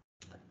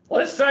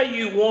 Let's say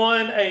you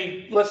won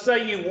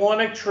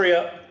a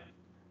trip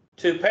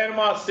to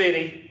Panama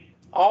City,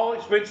 all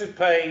expenses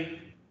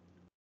paid,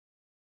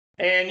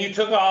 and you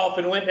took off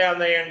and went down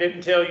there and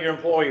didn't tell your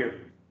employer.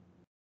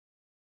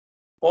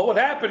 What would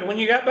happen when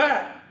you got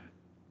back?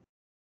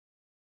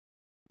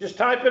 Just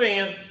type it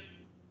in.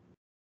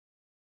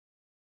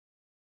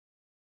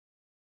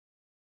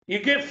 You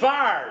get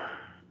fired.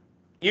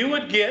 You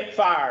would get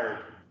fired.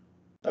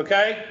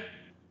 Okay?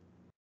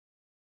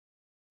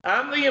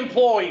 I'm the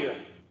employer.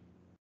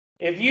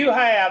 If you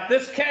have,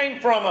 this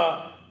came from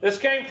a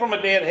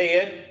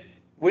deadhead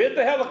with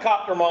the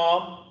helicopter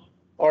mom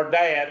or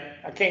dad,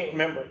 I can't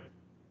remember.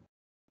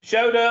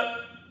 Showed up,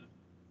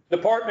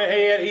 department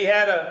head, he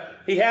had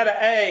an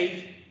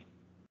A.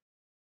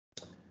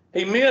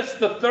 He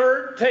missed the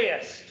third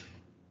test.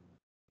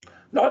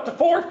 Not the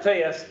fourth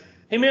test,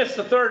 he missed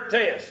the third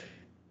test.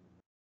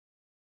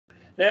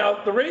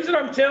 Now, the reason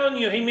I'm telling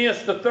you he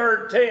missed the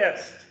third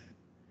test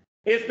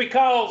is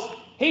because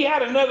he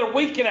had another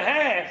week and a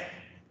half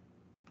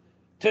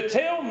to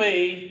tell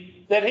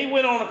me that he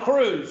went on a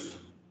cruise.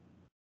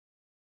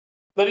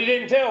 But he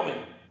didn't tell me.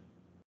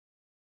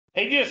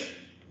 He just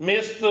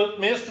missed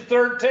the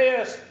third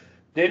test,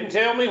 didn't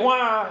tell me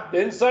why,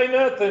 didn't say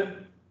nothing.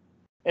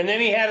 And then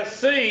he had a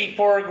C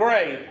for a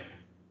grade.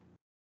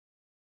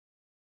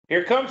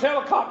 Here comes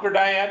helicopter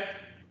dad.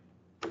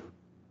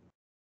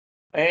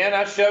 And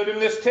I showed him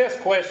this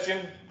test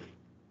question.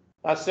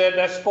 I said,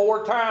 that's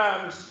 4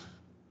 times.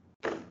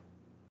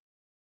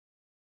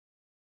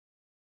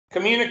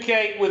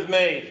 Communicate with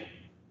me.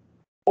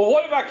 Well,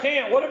 what if I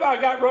can't? What if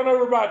I got run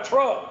over by a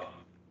truck?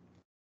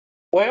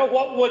 Well,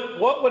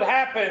 what would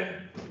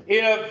happen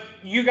if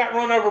you got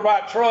run over by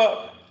a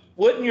truck?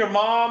 Wouldn't your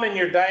mom and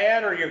your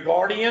dad or your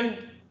guardian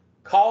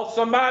call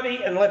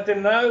somebody and let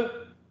them know?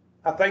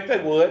 I think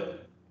they would.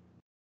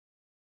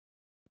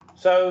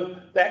 So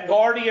that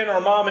guardian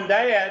or mom and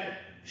dad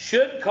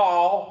should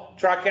call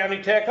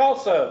Tri-County Tech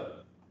also.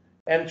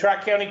 And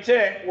Tri-County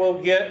Tech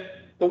will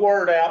get the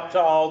word out to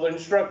all the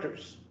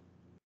instructors.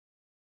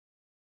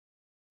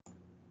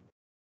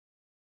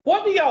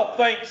 What do y'all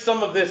think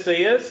some of this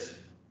is?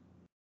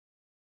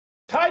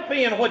 Type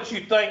in what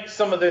you think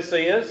some of this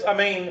is. I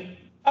mean,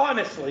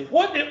 honestly,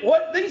 what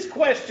these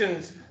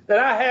questions that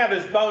I have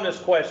as bonus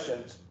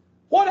questions,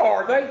 what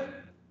are they?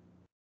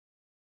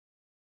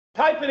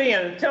 Type it in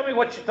and tell me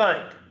what you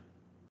think.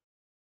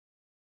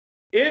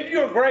 In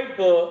your grade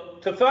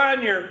book, to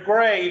find your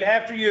grade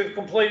after you've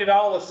completed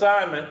all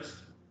assignments,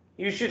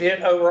 you should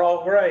hit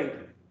overall grade.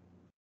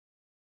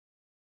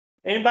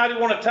 Anybody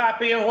want to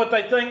type in what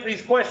they think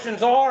these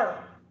questions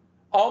are?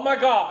 Oh my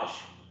gosh,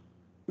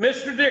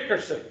 Mr.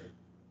 Dickerson,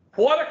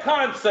 what a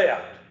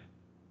concept.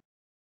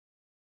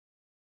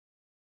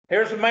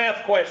 Here's a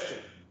math question.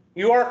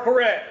 You are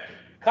correct.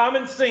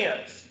 Common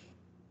sense.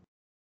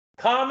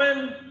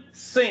 Common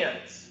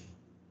sense.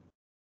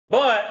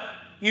 But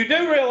you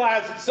do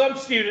realize that some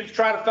students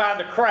try to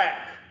find a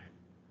crack.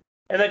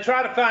 And they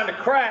try to find a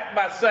crack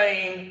by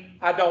saying,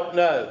 I don't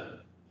know,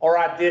 or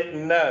I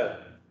didn't know.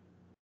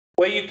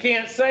 Well, you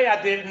can't say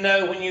I didn't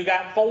know when you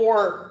got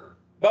 4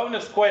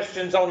 bonus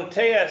questions on a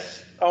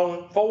test,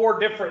 on 4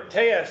 different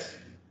tests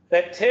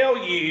that tell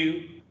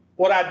you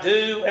what I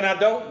do and I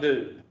don't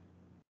do.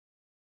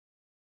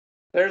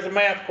 There's a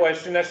math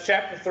question. That's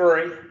chapter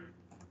 3.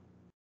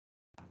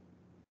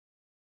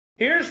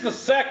 Here's the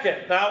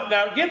second.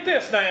 Now get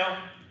this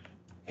now.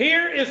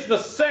 Here is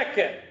the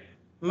second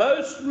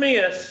most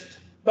missed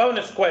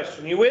bonus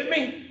question. You with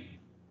me?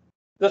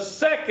 The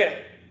second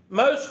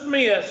most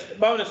missed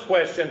bonus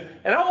question,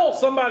 and I want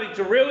somebody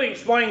to really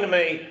explain to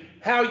me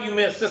how you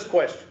missed this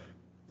question.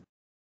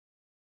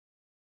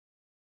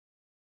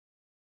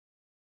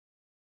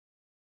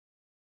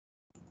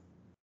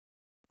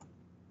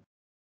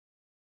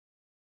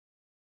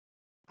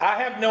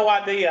 I have no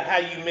idea how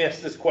you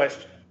missed this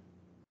question.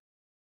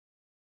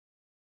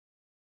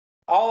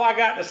 All I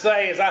got to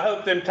say is I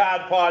hope them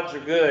Tide Pods are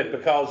good,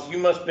 because you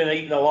must have been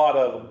eating a lot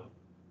of them.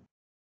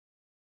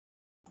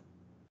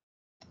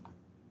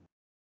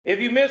 If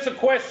you miss a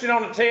question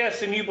on a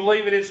test and you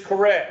believe it is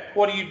correct,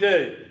 what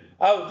do?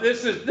 Oh,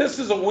 this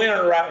is a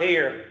winner right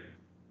here.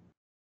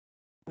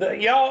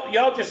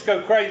 Y'all just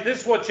go crazy. This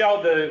is what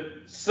y'all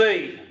do.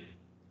 C.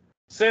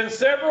 Send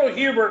several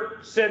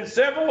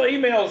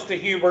emails to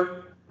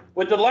Hubert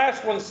with the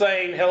last one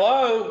saying,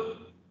 hello.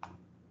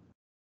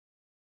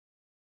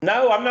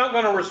 No, I'm not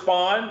going to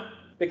respond,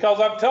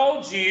 because I've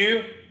told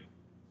you,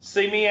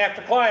 see me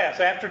after class.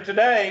 After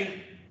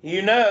today,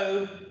 you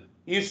know,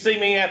 you see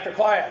me after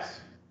class.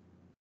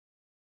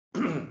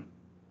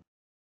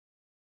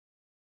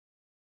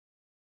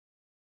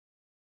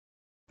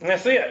 And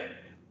that's it.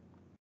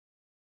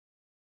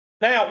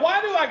 Now,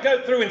 why do I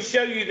go through and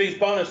show you these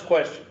bonus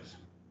questions?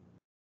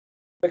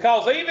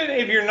 Because even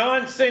if you're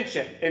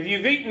non-sentient, if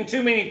you've eaten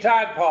too many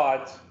Tide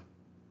Pods,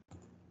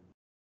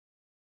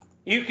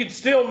 you could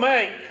still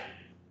make,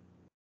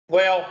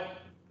 well,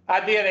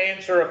 I did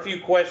answer a few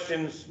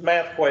questions,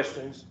 math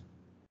questions.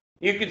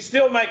 You could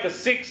still make a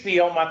 60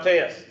 on my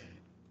test.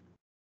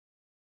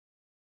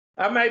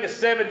 I made a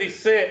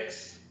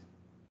 76.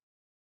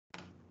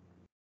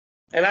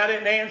 And I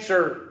didn't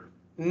answer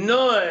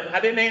none. I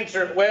didn't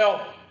answer,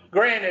 well,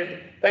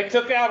 granted, they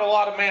took out a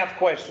lot of math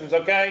questions,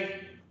 okay?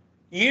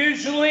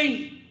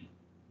 Usually,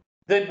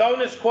 the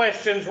bonus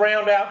questions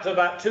round out to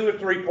about 2 or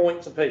 3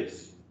 points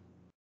apiece.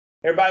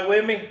 Everybody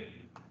with me?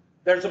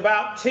 There's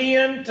about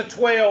 10 to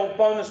 12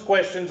 bonus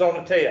questions on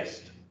a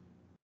test.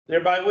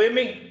 Everybody with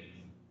me?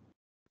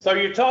 So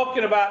you're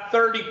talking about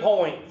 30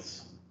 points.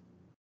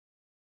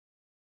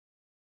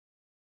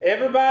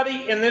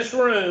 Everybody in this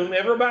room,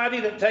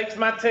 everybody that takes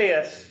my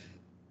test,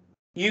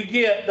 you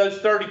get those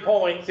 30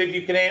 points if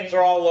you can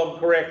answer all of them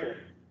correctly.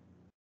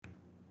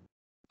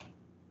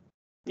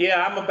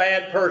 Yeah, I'm a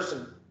bad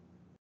person.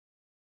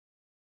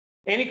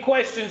 Any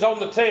questions on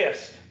the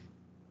test?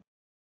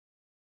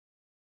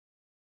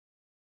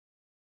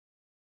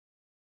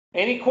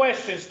 Any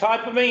questions?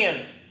 Type them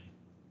in.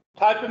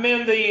 Type them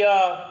in the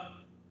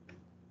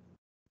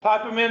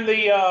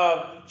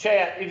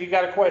chat if you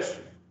got a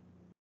question.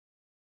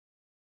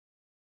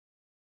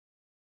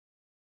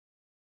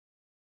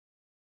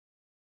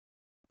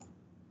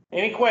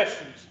 Any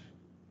questions?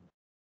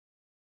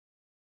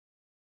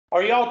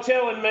 Are y'all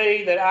telling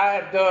me that I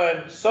have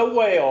done so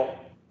well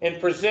in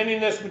presenting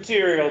this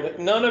material that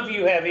none of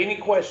you have any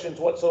questions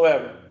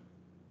whatsoever?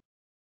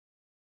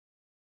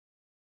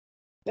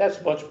 That's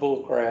a bunch of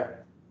bull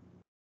crap.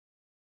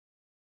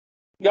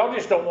 Y'all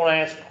just don't want to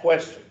ask a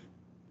question.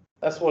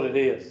 That's what it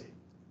is.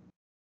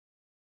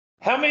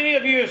 How many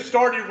of you have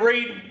started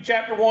reading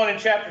chapter 1 and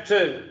chapter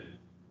 2?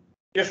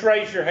 Just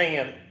raise your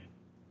hand.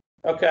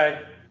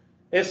 Okay.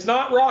 It's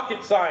not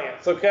rocket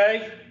science,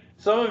 okay?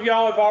 Some of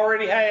y'all have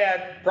already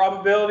had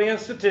probability and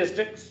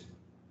statistics,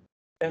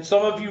 and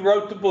some of you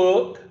wrote the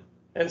book,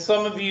 and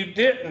some of you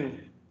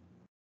didn't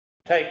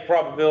take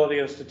probability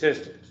and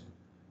statistics.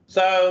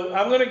 So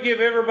I'm going to give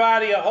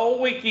everybody a whole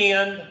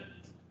weekend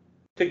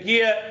to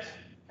get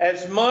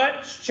as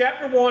much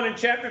chapter 1 and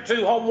chapter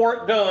 2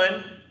 homework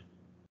done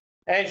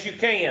as you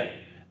can.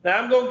 Now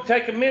I'm going to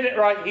take a minute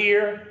right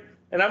here,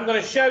 and I'm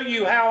going to show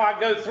you how I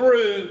go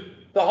through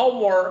the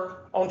homework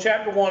on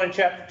chapter 1 and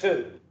chapter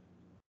 2.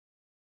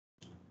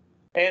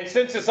 And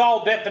since it's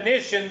all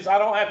definitions, I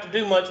don't have to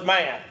do much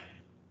math.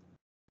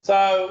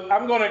 So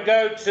I'm going to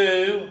go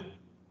to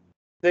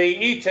the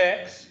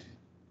e-text,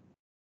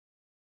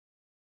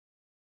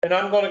 and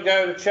I'm going to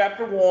go to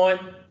chapter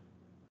 1.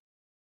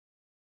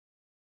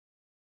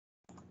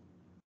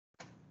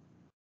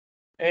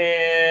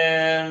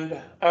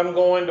 And I'm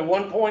going to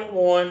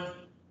 1.1.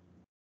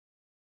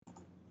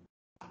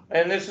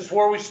 And this is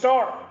where we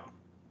start.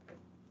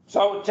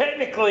 So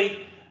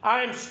technically,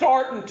 I'm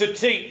starting to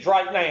teach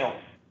right now.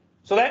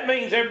 So that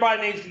means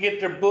everybody needs to get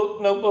their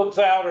notebooks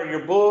out, or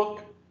your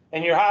book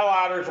and your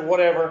highlighters or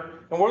whatever.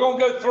 And we're going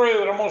to go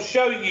through and I'm going to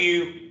show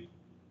you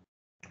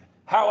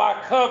how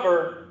I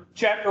cover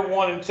chapter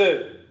 1 and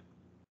 2.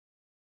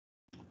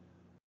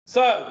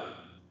 So,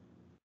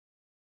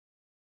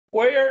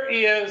 where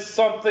is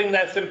something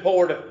that's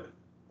important?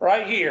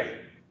 Right here.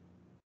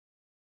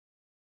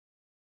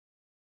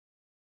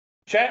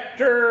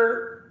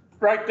 Chapter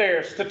right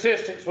there,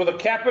 statistics with a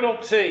capital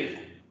T.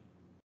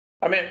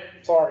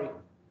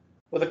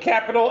 With a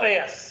capital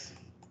S.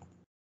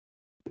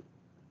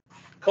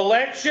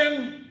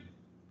 Collection,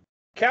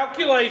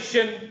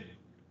 calculation,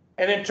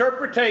 and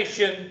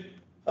interpretation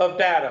of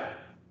data.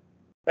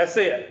 That's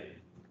it.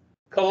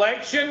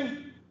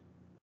 Collection,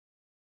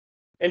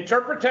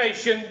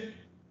 interpretation,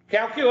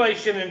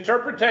 calculation,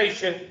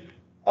 interpretation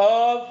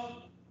of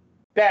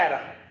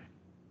data.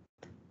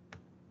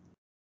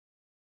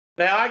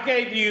 Now I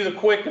gave you the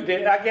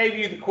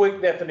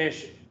quick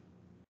definition.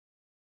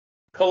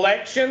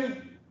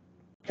 Collection,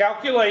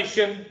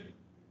 calculation,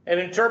 and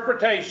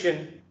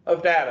interpretation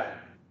of data.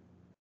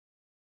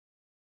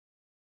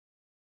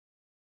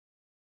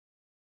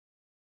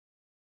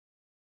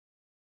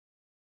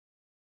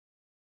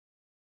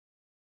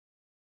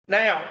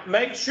 Now,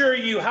 make sure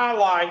you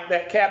highlight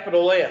that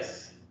capital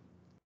S,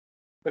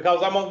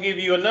 because I'm going to give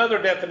you another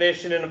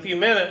definition in a few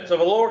minutes of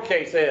a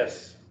lowercase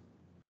s.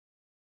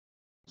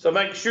 So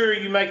make sure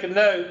you make a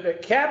note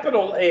that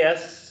capital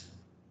S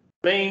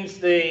means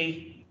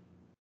the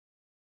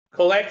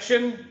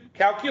collection,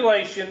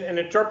 calculation, and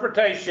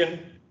interpretation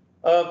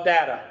of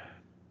data.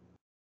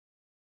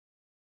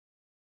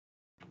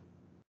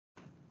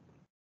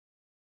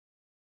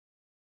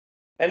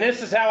 And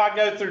this is how I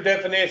go through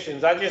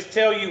definitions. I just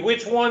tell you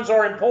which ones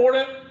are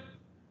important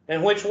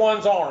and which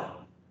ones aren't.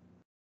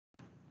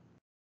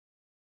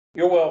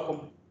 You're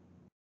welcome.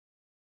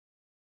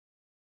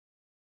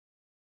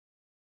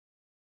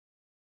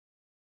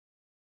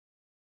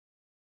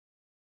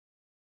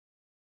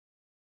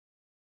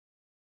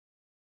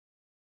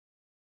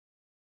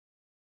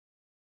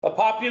 A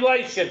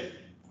population.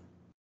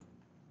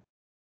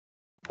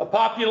 A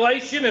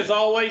population is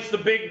always the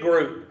big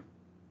group.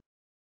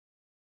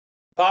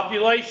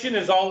 Population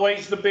is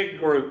always the big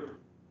group.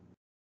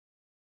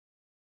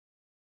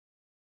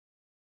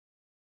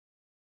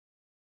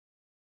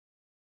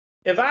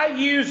 If I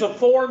use a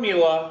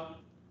formula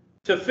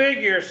to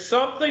figure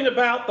something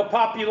about the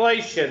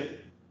population,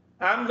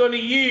 I'm going to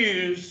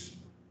use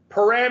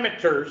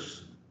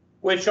parameters,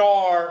 which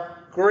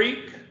are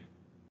Greek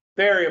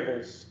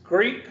variables,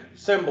 Greek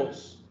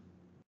symbols.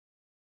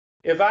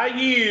 If I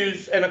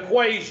use an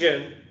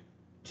equation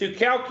to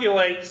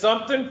calculate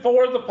something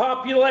for the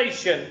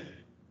population,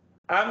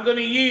 I'm going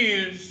to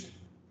use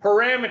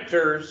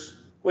parameters,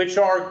 which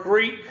are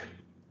Greek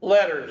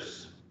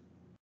letters.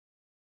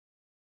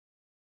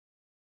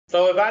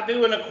 So if I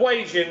do an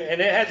equation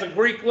and it has a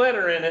Greek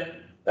letter in it,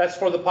 that's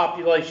for the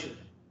population.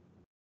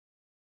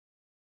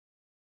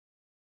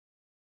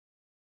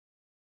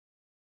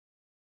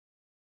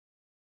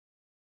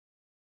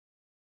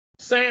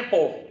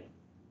 Sample.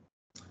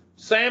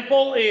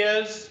 Sample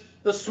is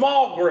the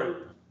small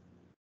group.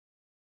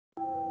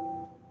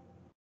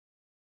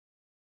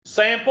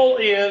 Sample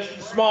is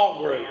the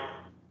small group.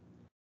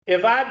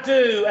 If I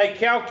do a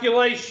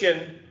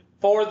calculation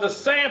for the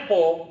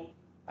sample,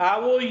 I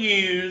will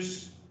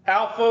use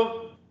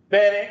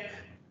alphabetic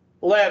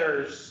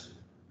letters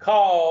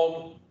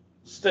called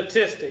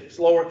statistics,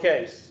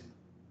 lowercase.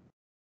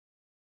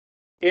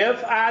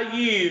 If I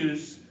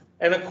use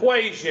an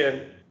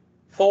equation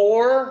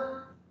for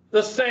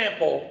the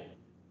sample,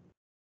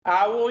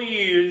 I will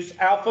use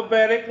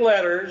alphabetic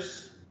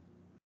letters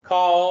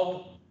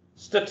called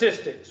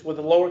statistics with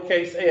a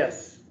lowercase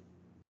s.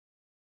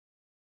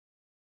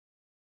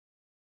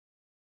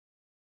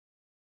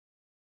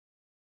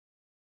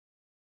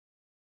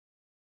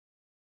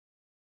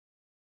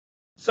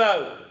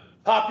 So,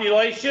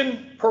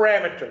 population,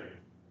 parameter.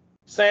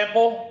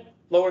 Sample,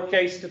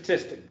 lowercase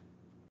statistic.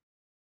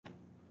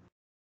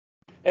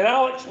 And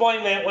I'll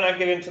explain that when I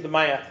get into the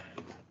math.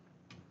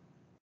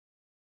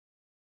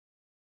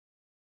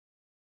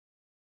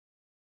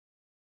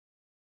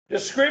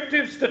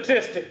 Descriptive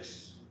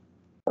statistics.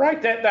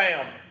 Write that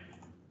down.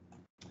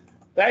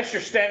 That's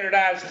your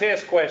standardized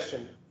test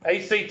question,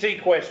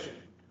 ACT question.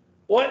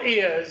 What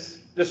is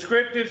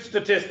descriptive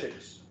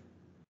statistics?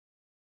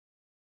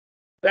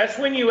 That's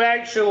when you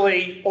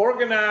actually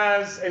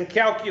organize and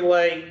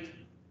calculate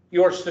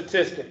your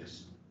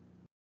statistics.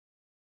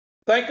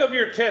 Think of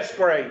your test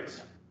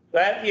grades.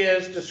 That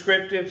is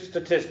descriptive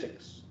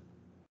statistics.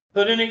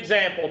 Put an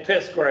example,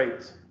 test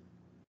grades.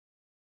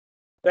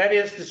 That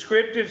is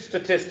descriptive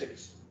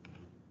statistics.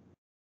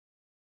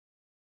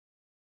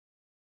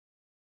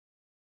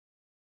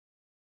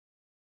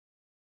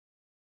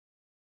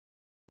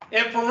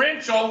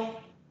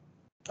 Inferential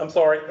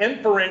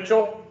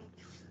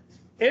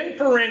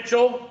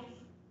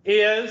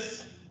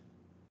is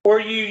where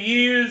you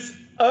use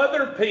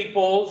other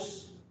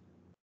people's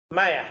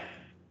math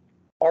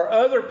or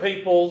other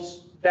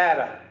people's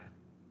data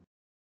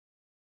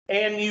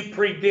and you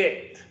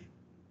predict.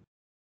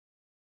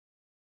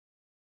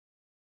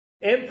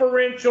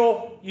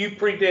 Inferential, you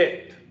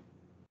predict.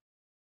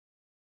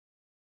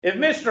 If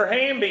Mr.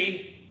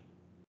 Hamby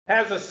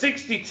has a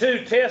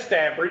 62 test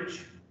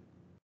average,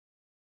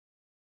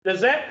 does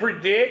that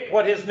predict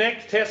what his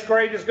next test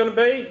grade is going to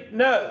be?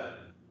 No.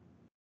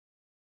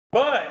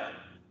 But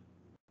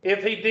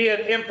if he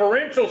did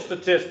inferential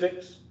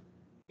statistics,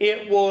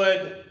 it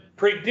would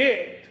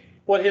predict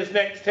what his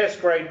next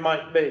test grade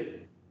might be.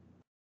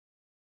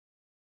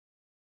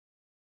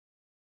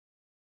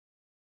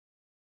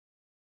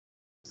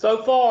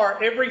 So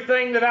far,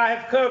 everything that I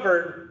have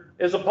covered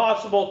is a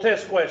possible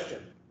test question.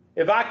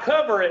 If I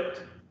cover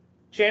it,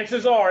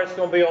 chances are it's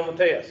going to be on the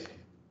test.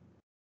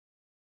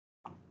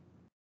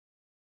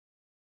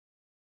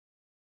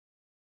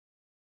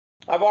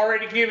 I've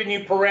already given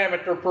you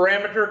parameter.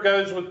 Parameter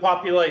goes with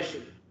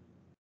population.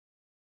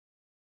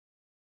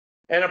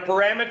 And a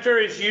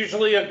parameter is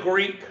usually a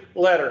Greek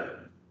letter.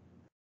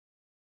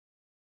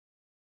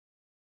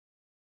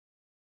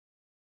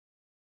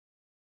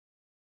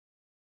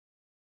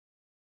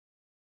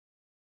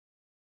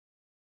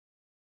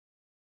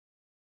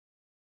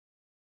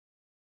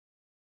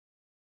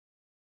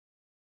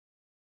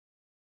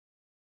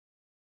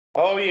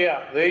 Oh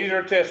yeah, these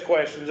are test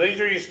questions. These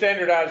are your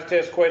standardized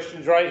test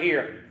questions right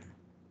here.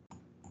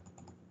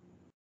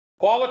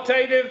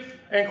 Qualitative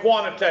and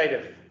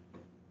quantitative.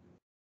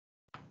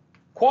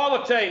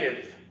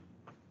 Qualitative,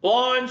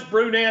 blondes,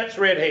 brunettes,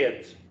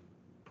 redheads.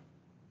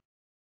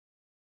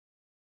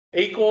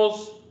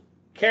 Equals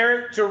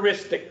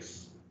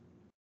characteristics.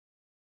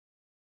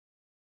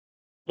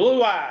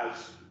 Blue eyes,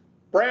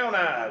 brown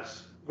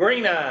eyes,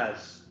 green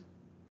eyes,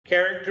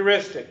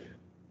 characteristic.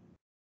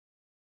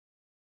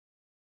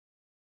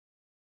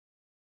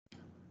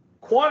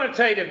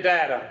 Quantitative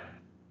data.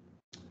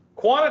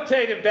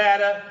 Quantitative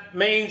data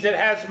means it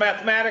has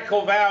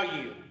mathematical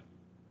value.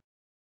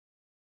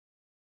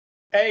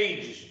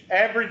 Age,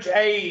 average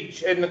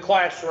age in the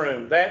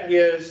classroom, that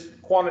is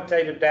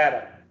quantitative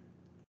data.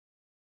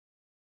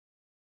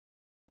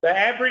 The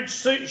average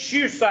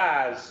shoe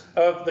size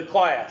of the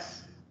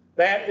class,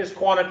 that is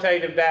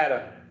quantitative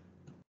data.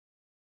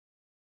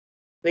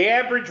 The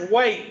average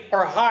weight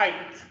or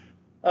height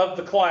of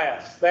the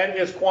class, that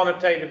is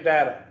quantitative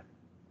data.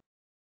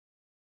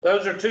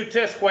 Those are two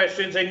test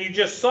questions, and you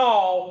just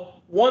saw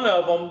one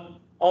of them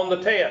on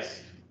the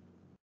test.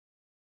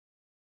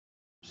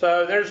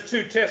 So there's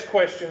two test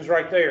questions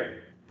right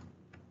there.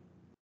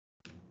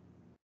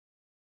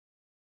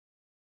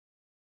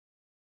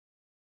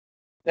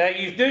 Now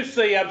you do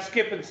see I'm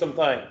skipping some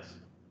things.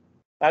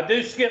 I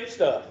do skip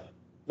stuff,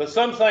 but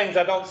some things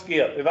I don't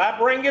skip. If I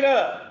bring it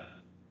up,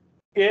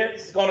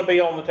 it's going to be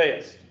on the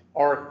test,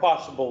 or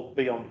possible to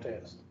be on the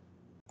test.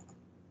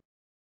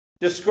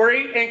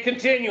 Discrete and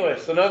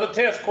continuous, another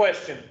test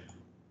question.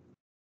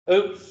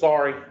 Oops,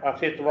 sorry, I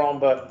hit the wrong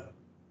button.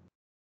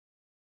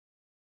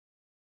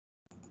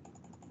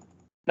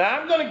 Now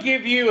I'm going to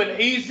give you an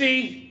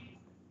easy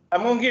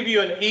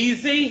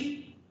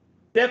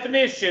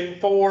definition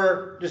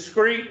for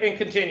discrete and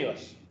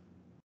continuous.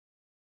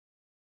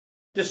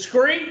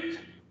 Discrete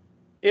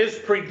is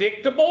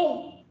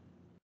predictable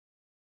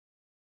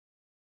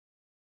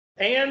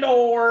and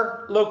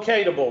or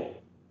locatable.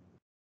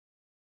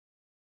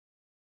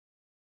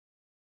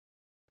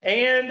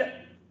 And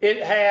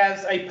it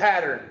has a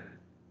pattern.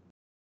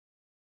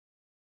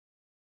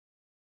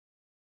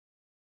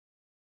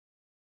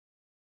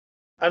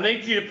 I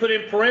need you to put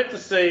in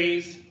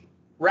parentheses,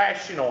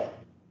 rational,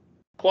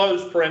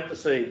 close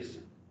parentheses.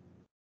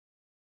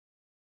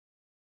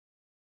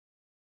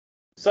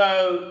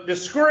 So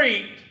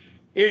discrete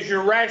is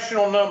your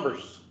rational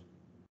numbers.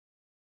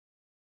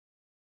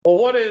 Well,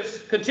 what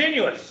is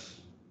continuous?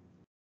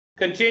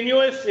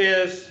 Continuous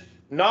is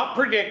not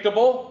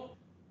predictable,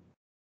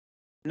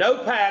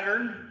 no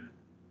pattern,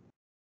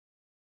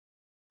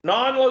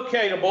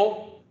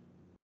 non-locatable,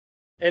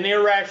 and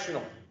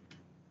irrational.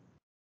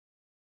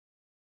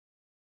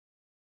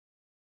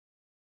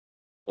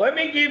 Let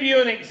me give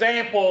you an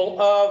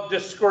example of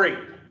discrete.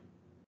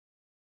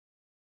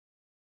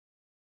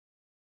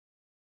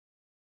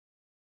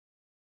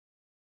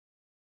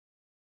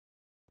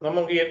 I'm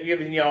going to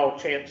give y'all a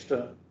chance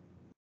to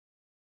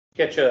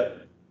catch up.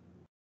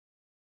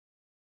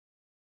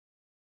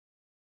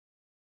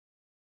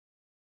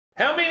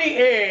 How many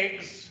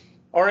eggs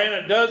are in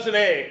a dozen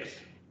eggs?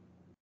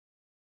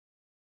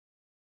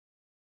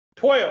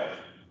 12.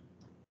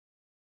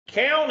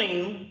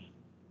 Counting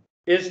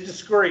is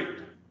discrete.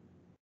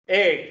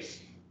 Eggs.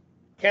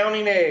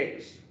 Counting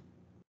eggs.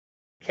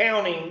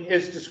 Counting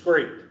is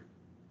discrete.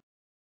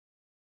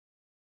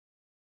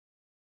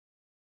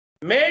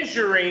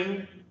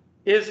 Measuring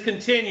is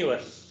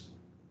continuous.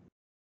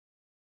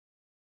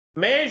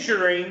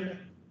 Measuring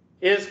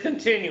is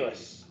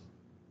continuous.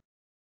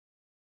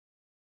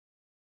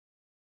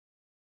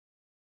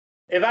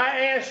 If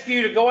I ask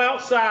you to go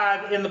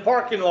outside in the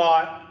parking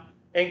lot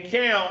and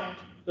count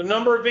the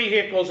number of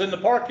vehicles in the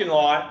parking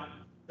lot,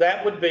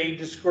 that would be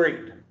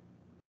discrete.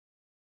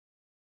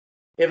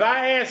 If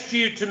I asked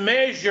you to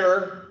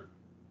measure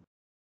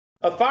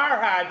a fire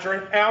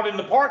hydrant out in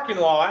the parking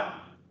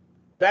lot,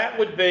 that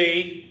would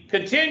be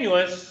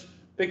continuous,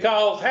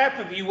 because half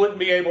of you wouldn't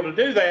be able to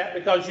do that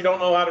because you don't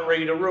know how to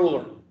read a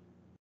ruler.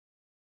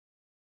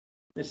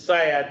 It's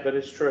sad, but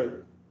it's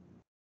true.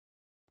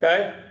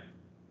 Okay?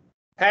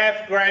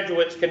 Half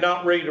graduates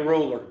cannot read a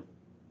ruler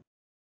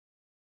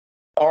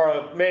or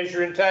a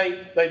measuring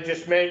tape. They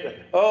just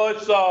measure, oh,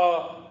 it's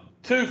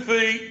 2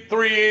 feet,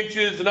 3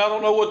 inches, and I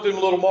don't know what them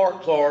little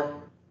marks are.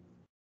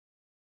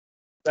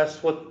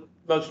 That's what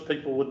most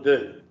people would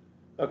do.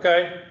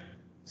 Okay?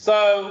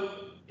 So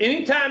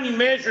anytime you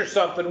measure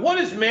something, what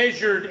is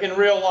measured in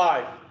real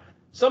life?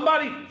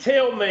 Somebody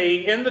tell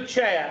me in the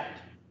chat,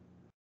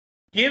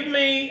 give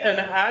me an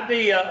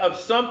idea of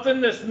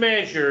something that's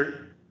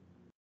measured.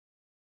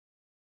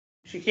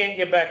 She can't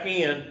get back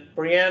in.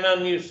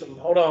 Brianna Newsom,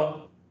 hold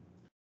on.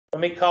 Let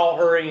me call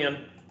her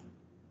in.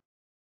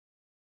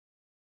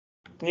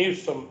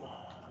 Newsom.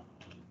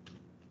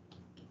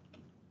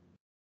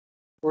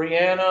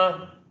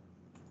 Brianna.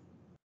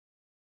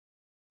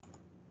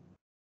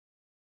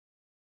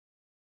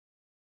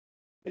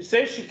 It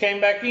says she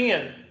came back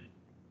in.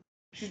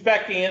 She's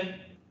back in.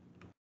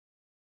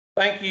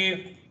 Thank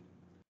you.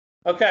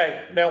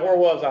 Okay, now where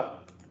was I?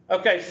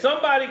 Okay,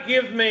 somebody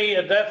give me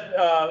an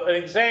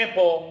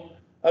example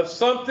of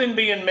something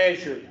being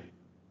measured.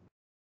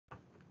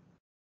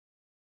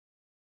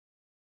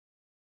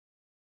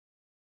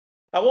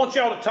 I want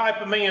y'all to type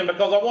them in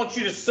because I want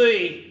you to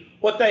see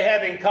what they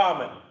have in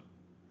common.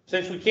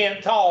 Since we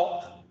can't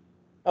talk,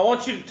 I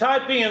want you to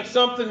type in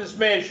something that's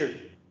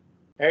measured.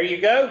 There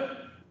you go.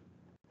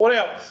 What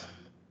else?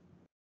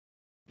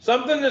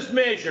 Something that's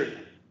measured.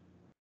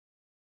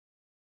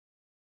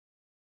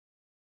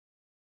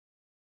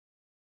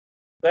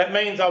 That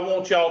means I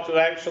want y'all to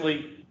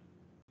actually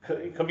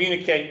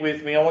communicate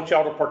with me. I want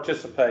y'all to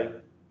participate.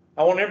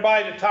 I want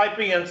everybody to type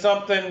in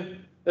something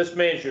that's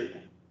measured.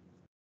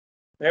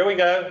 There we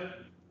go.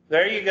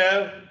 There you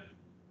go.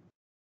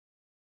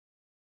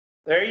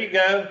 There you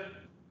go.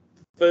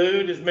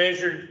 Food is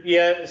measured.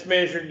 Yeah, it's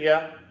measured.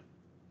 Yeah.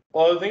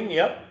 Clothing.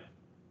 Yep.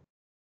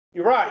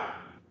 You're right.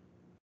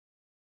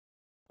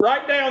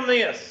 Write down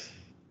this.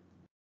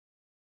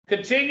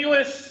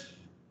 Continuous,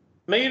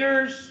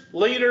 meters,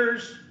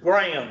 liters,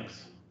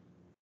 grams.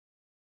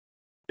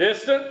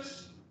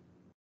 Distance,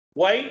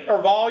 weight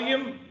or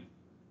volume.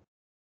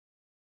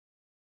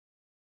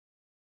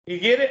 You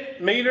get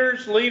it?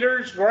 Meters,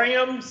 liters,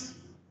 grams.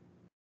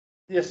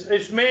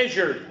 It's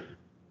measured.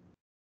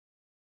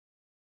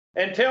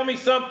 And tell me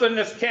something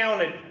that's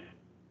counted.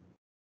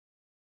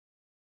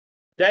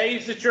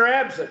 Days that you're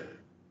absent.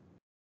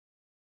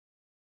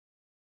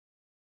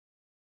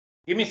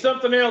 Give me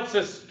something else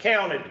that's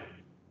counted.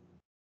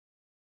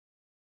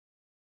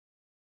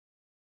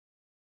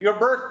 Your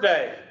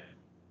birthday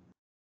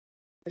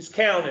is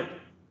counted.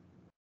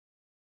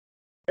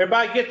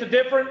 Everybody get the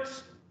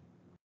difference?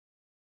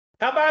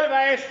 How about if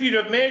I ask you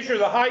to measure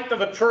the height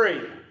of a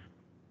tree?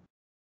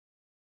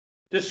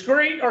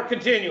 Discrete or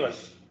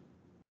continuous?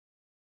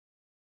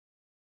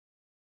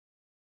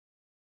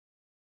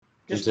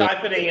 Just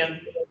type it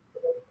in.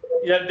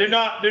 Yeah,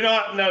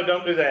 no,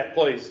 don't do that,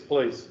 please,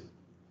 please.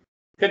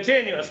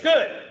 Continuous,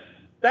 good.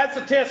 That's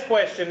a test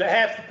question that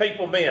half the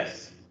people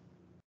miss.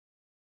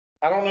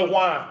 I don't know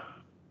why.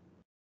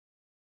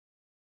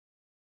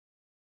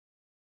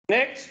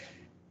 Next.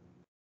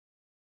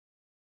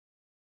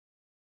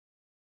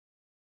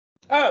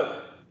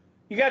 Oh,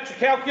 you got your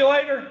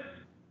calculator?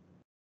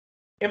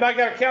 Anybody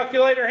got a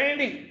calculator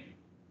handy?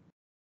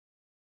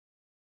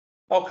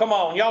 Oh, come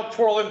on, y'all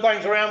twirl them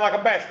things around like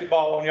a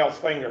basketball on y'all's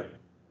finger.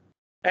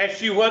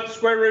 Ask you what the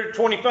square root of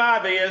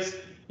 25 is,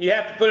 you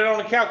have to put it on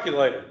the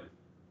calculator.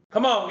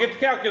 Come on, get the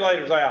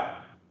calculators out.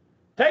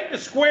 Take the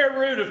square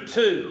root of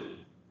 2.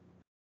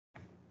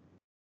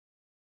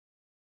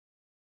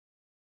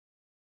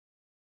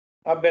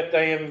 I bet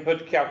they haven't put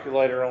the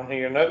calculator on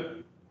here.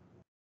 Nope.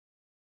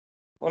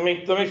 Let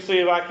me see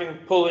if I can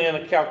pull in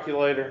a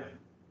calculator.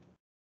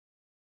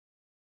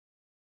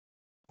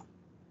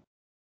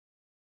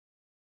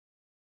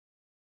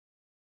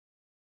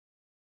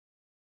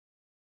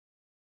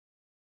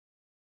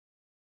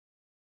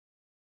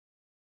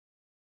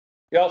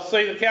 Y'all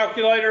see the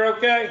calculator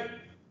okay?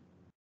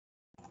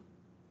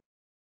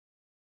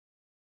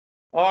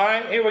 All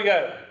right, here we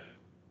go.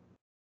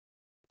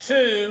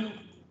 2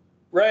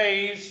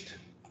 raised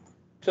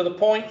to the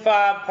 0.5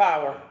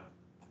 power.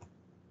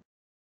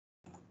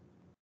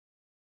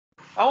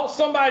 I want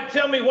somebody to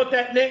tell me what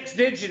that next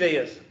digit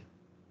is.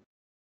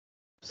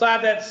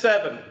 Beside that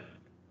 7.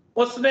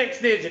 What's the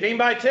next digit?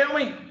 Anybody tell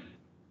me?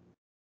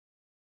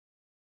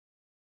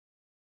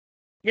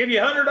 Give you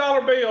a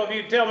 $100 bill if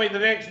you tell me the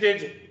next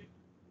digit.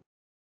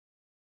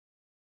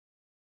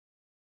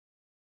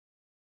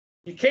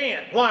 You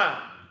can't. Why?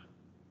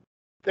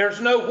 There's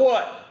no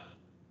what?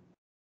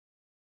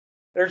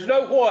 There's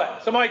no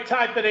what? Somebody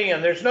type it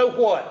in. There's no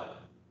what?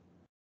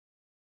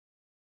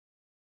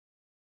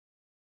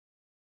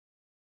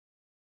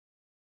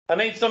 I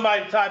need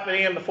somebody to type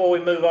it in before we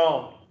move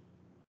on.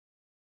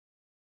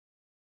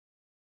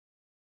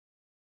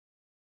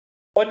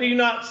 What do you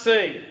not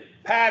see?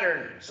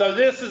 Pattern. So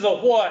this is a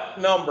what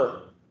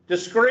number?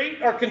 Discrete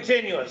or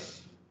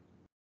continuous?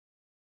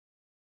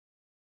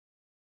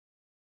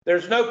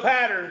 There's no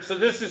pattern, so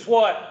this is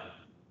what?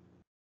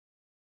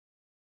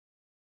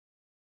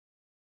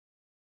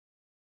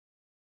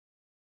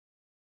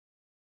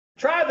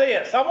 Try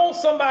this. I want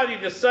somebody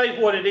to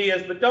say what it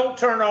is, but don't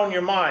turn on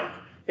your mic.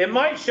 It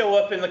might show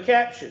up in the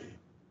caption.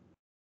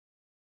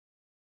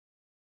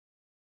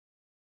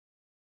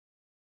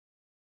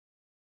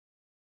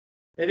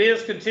 It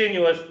is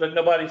continuous, but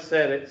nobody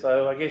said it,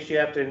 so I guess you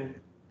have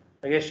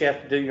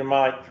to do your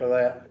mic for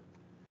that.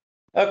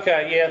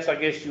 Okay, yes, I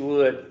guess you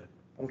would.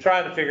 I'm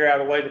trying to figure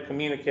out a way to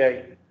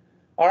communicate.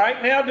 All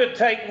right, now to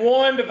take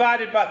 1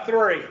 divided by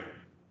 3.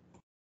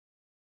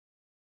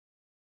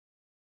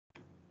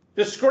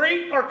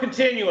 Discrete or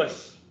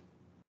continuous?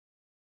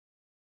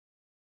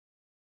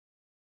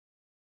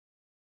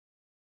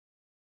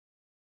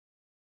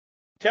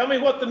 Tell me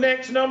what the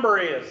next number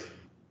is.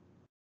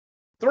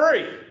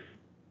 3.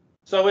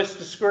 So it's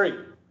discrete.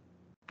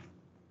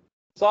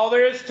 That's all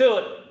there is to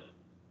it.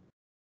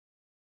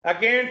 I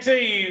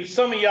guarantee you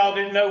some of y'all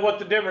didn't know what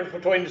the difference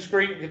between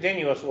discrete and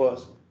continuous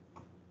was.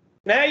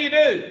 Now you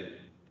do.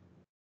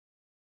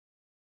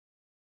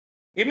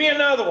 Give me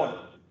another one.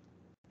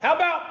 How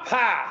about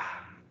pi?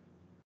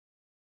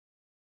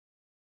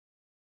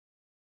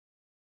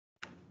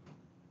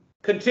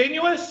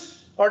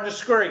 Continuous or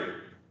discrete?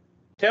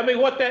 Tell me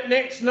what that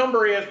next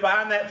number is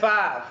behind that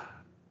 5.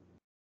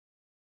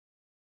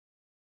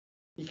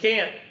 You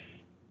can't.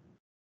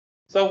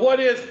 So what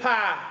is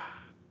pi?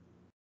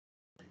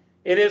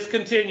 It is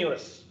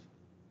continuous.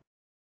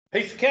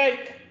 Piece of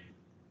cake.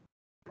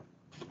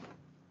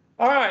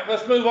 All right,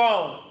 let's move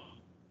on.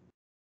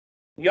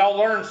 Y'all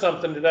learned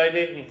something today,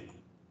 didn't you?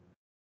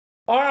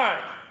 All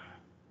right.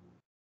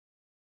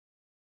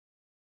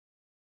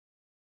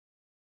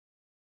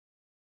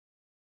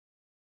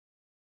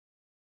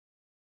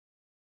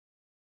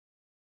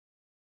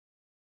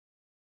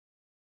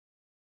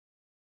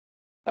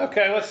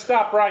 Okay, let's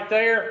stop right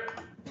there.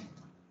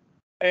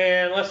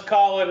 And let's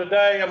call it a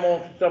day. I'm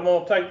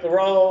gonna take the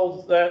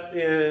rolls. That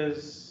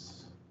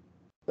is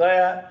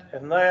that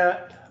and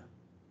that.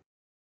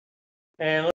 And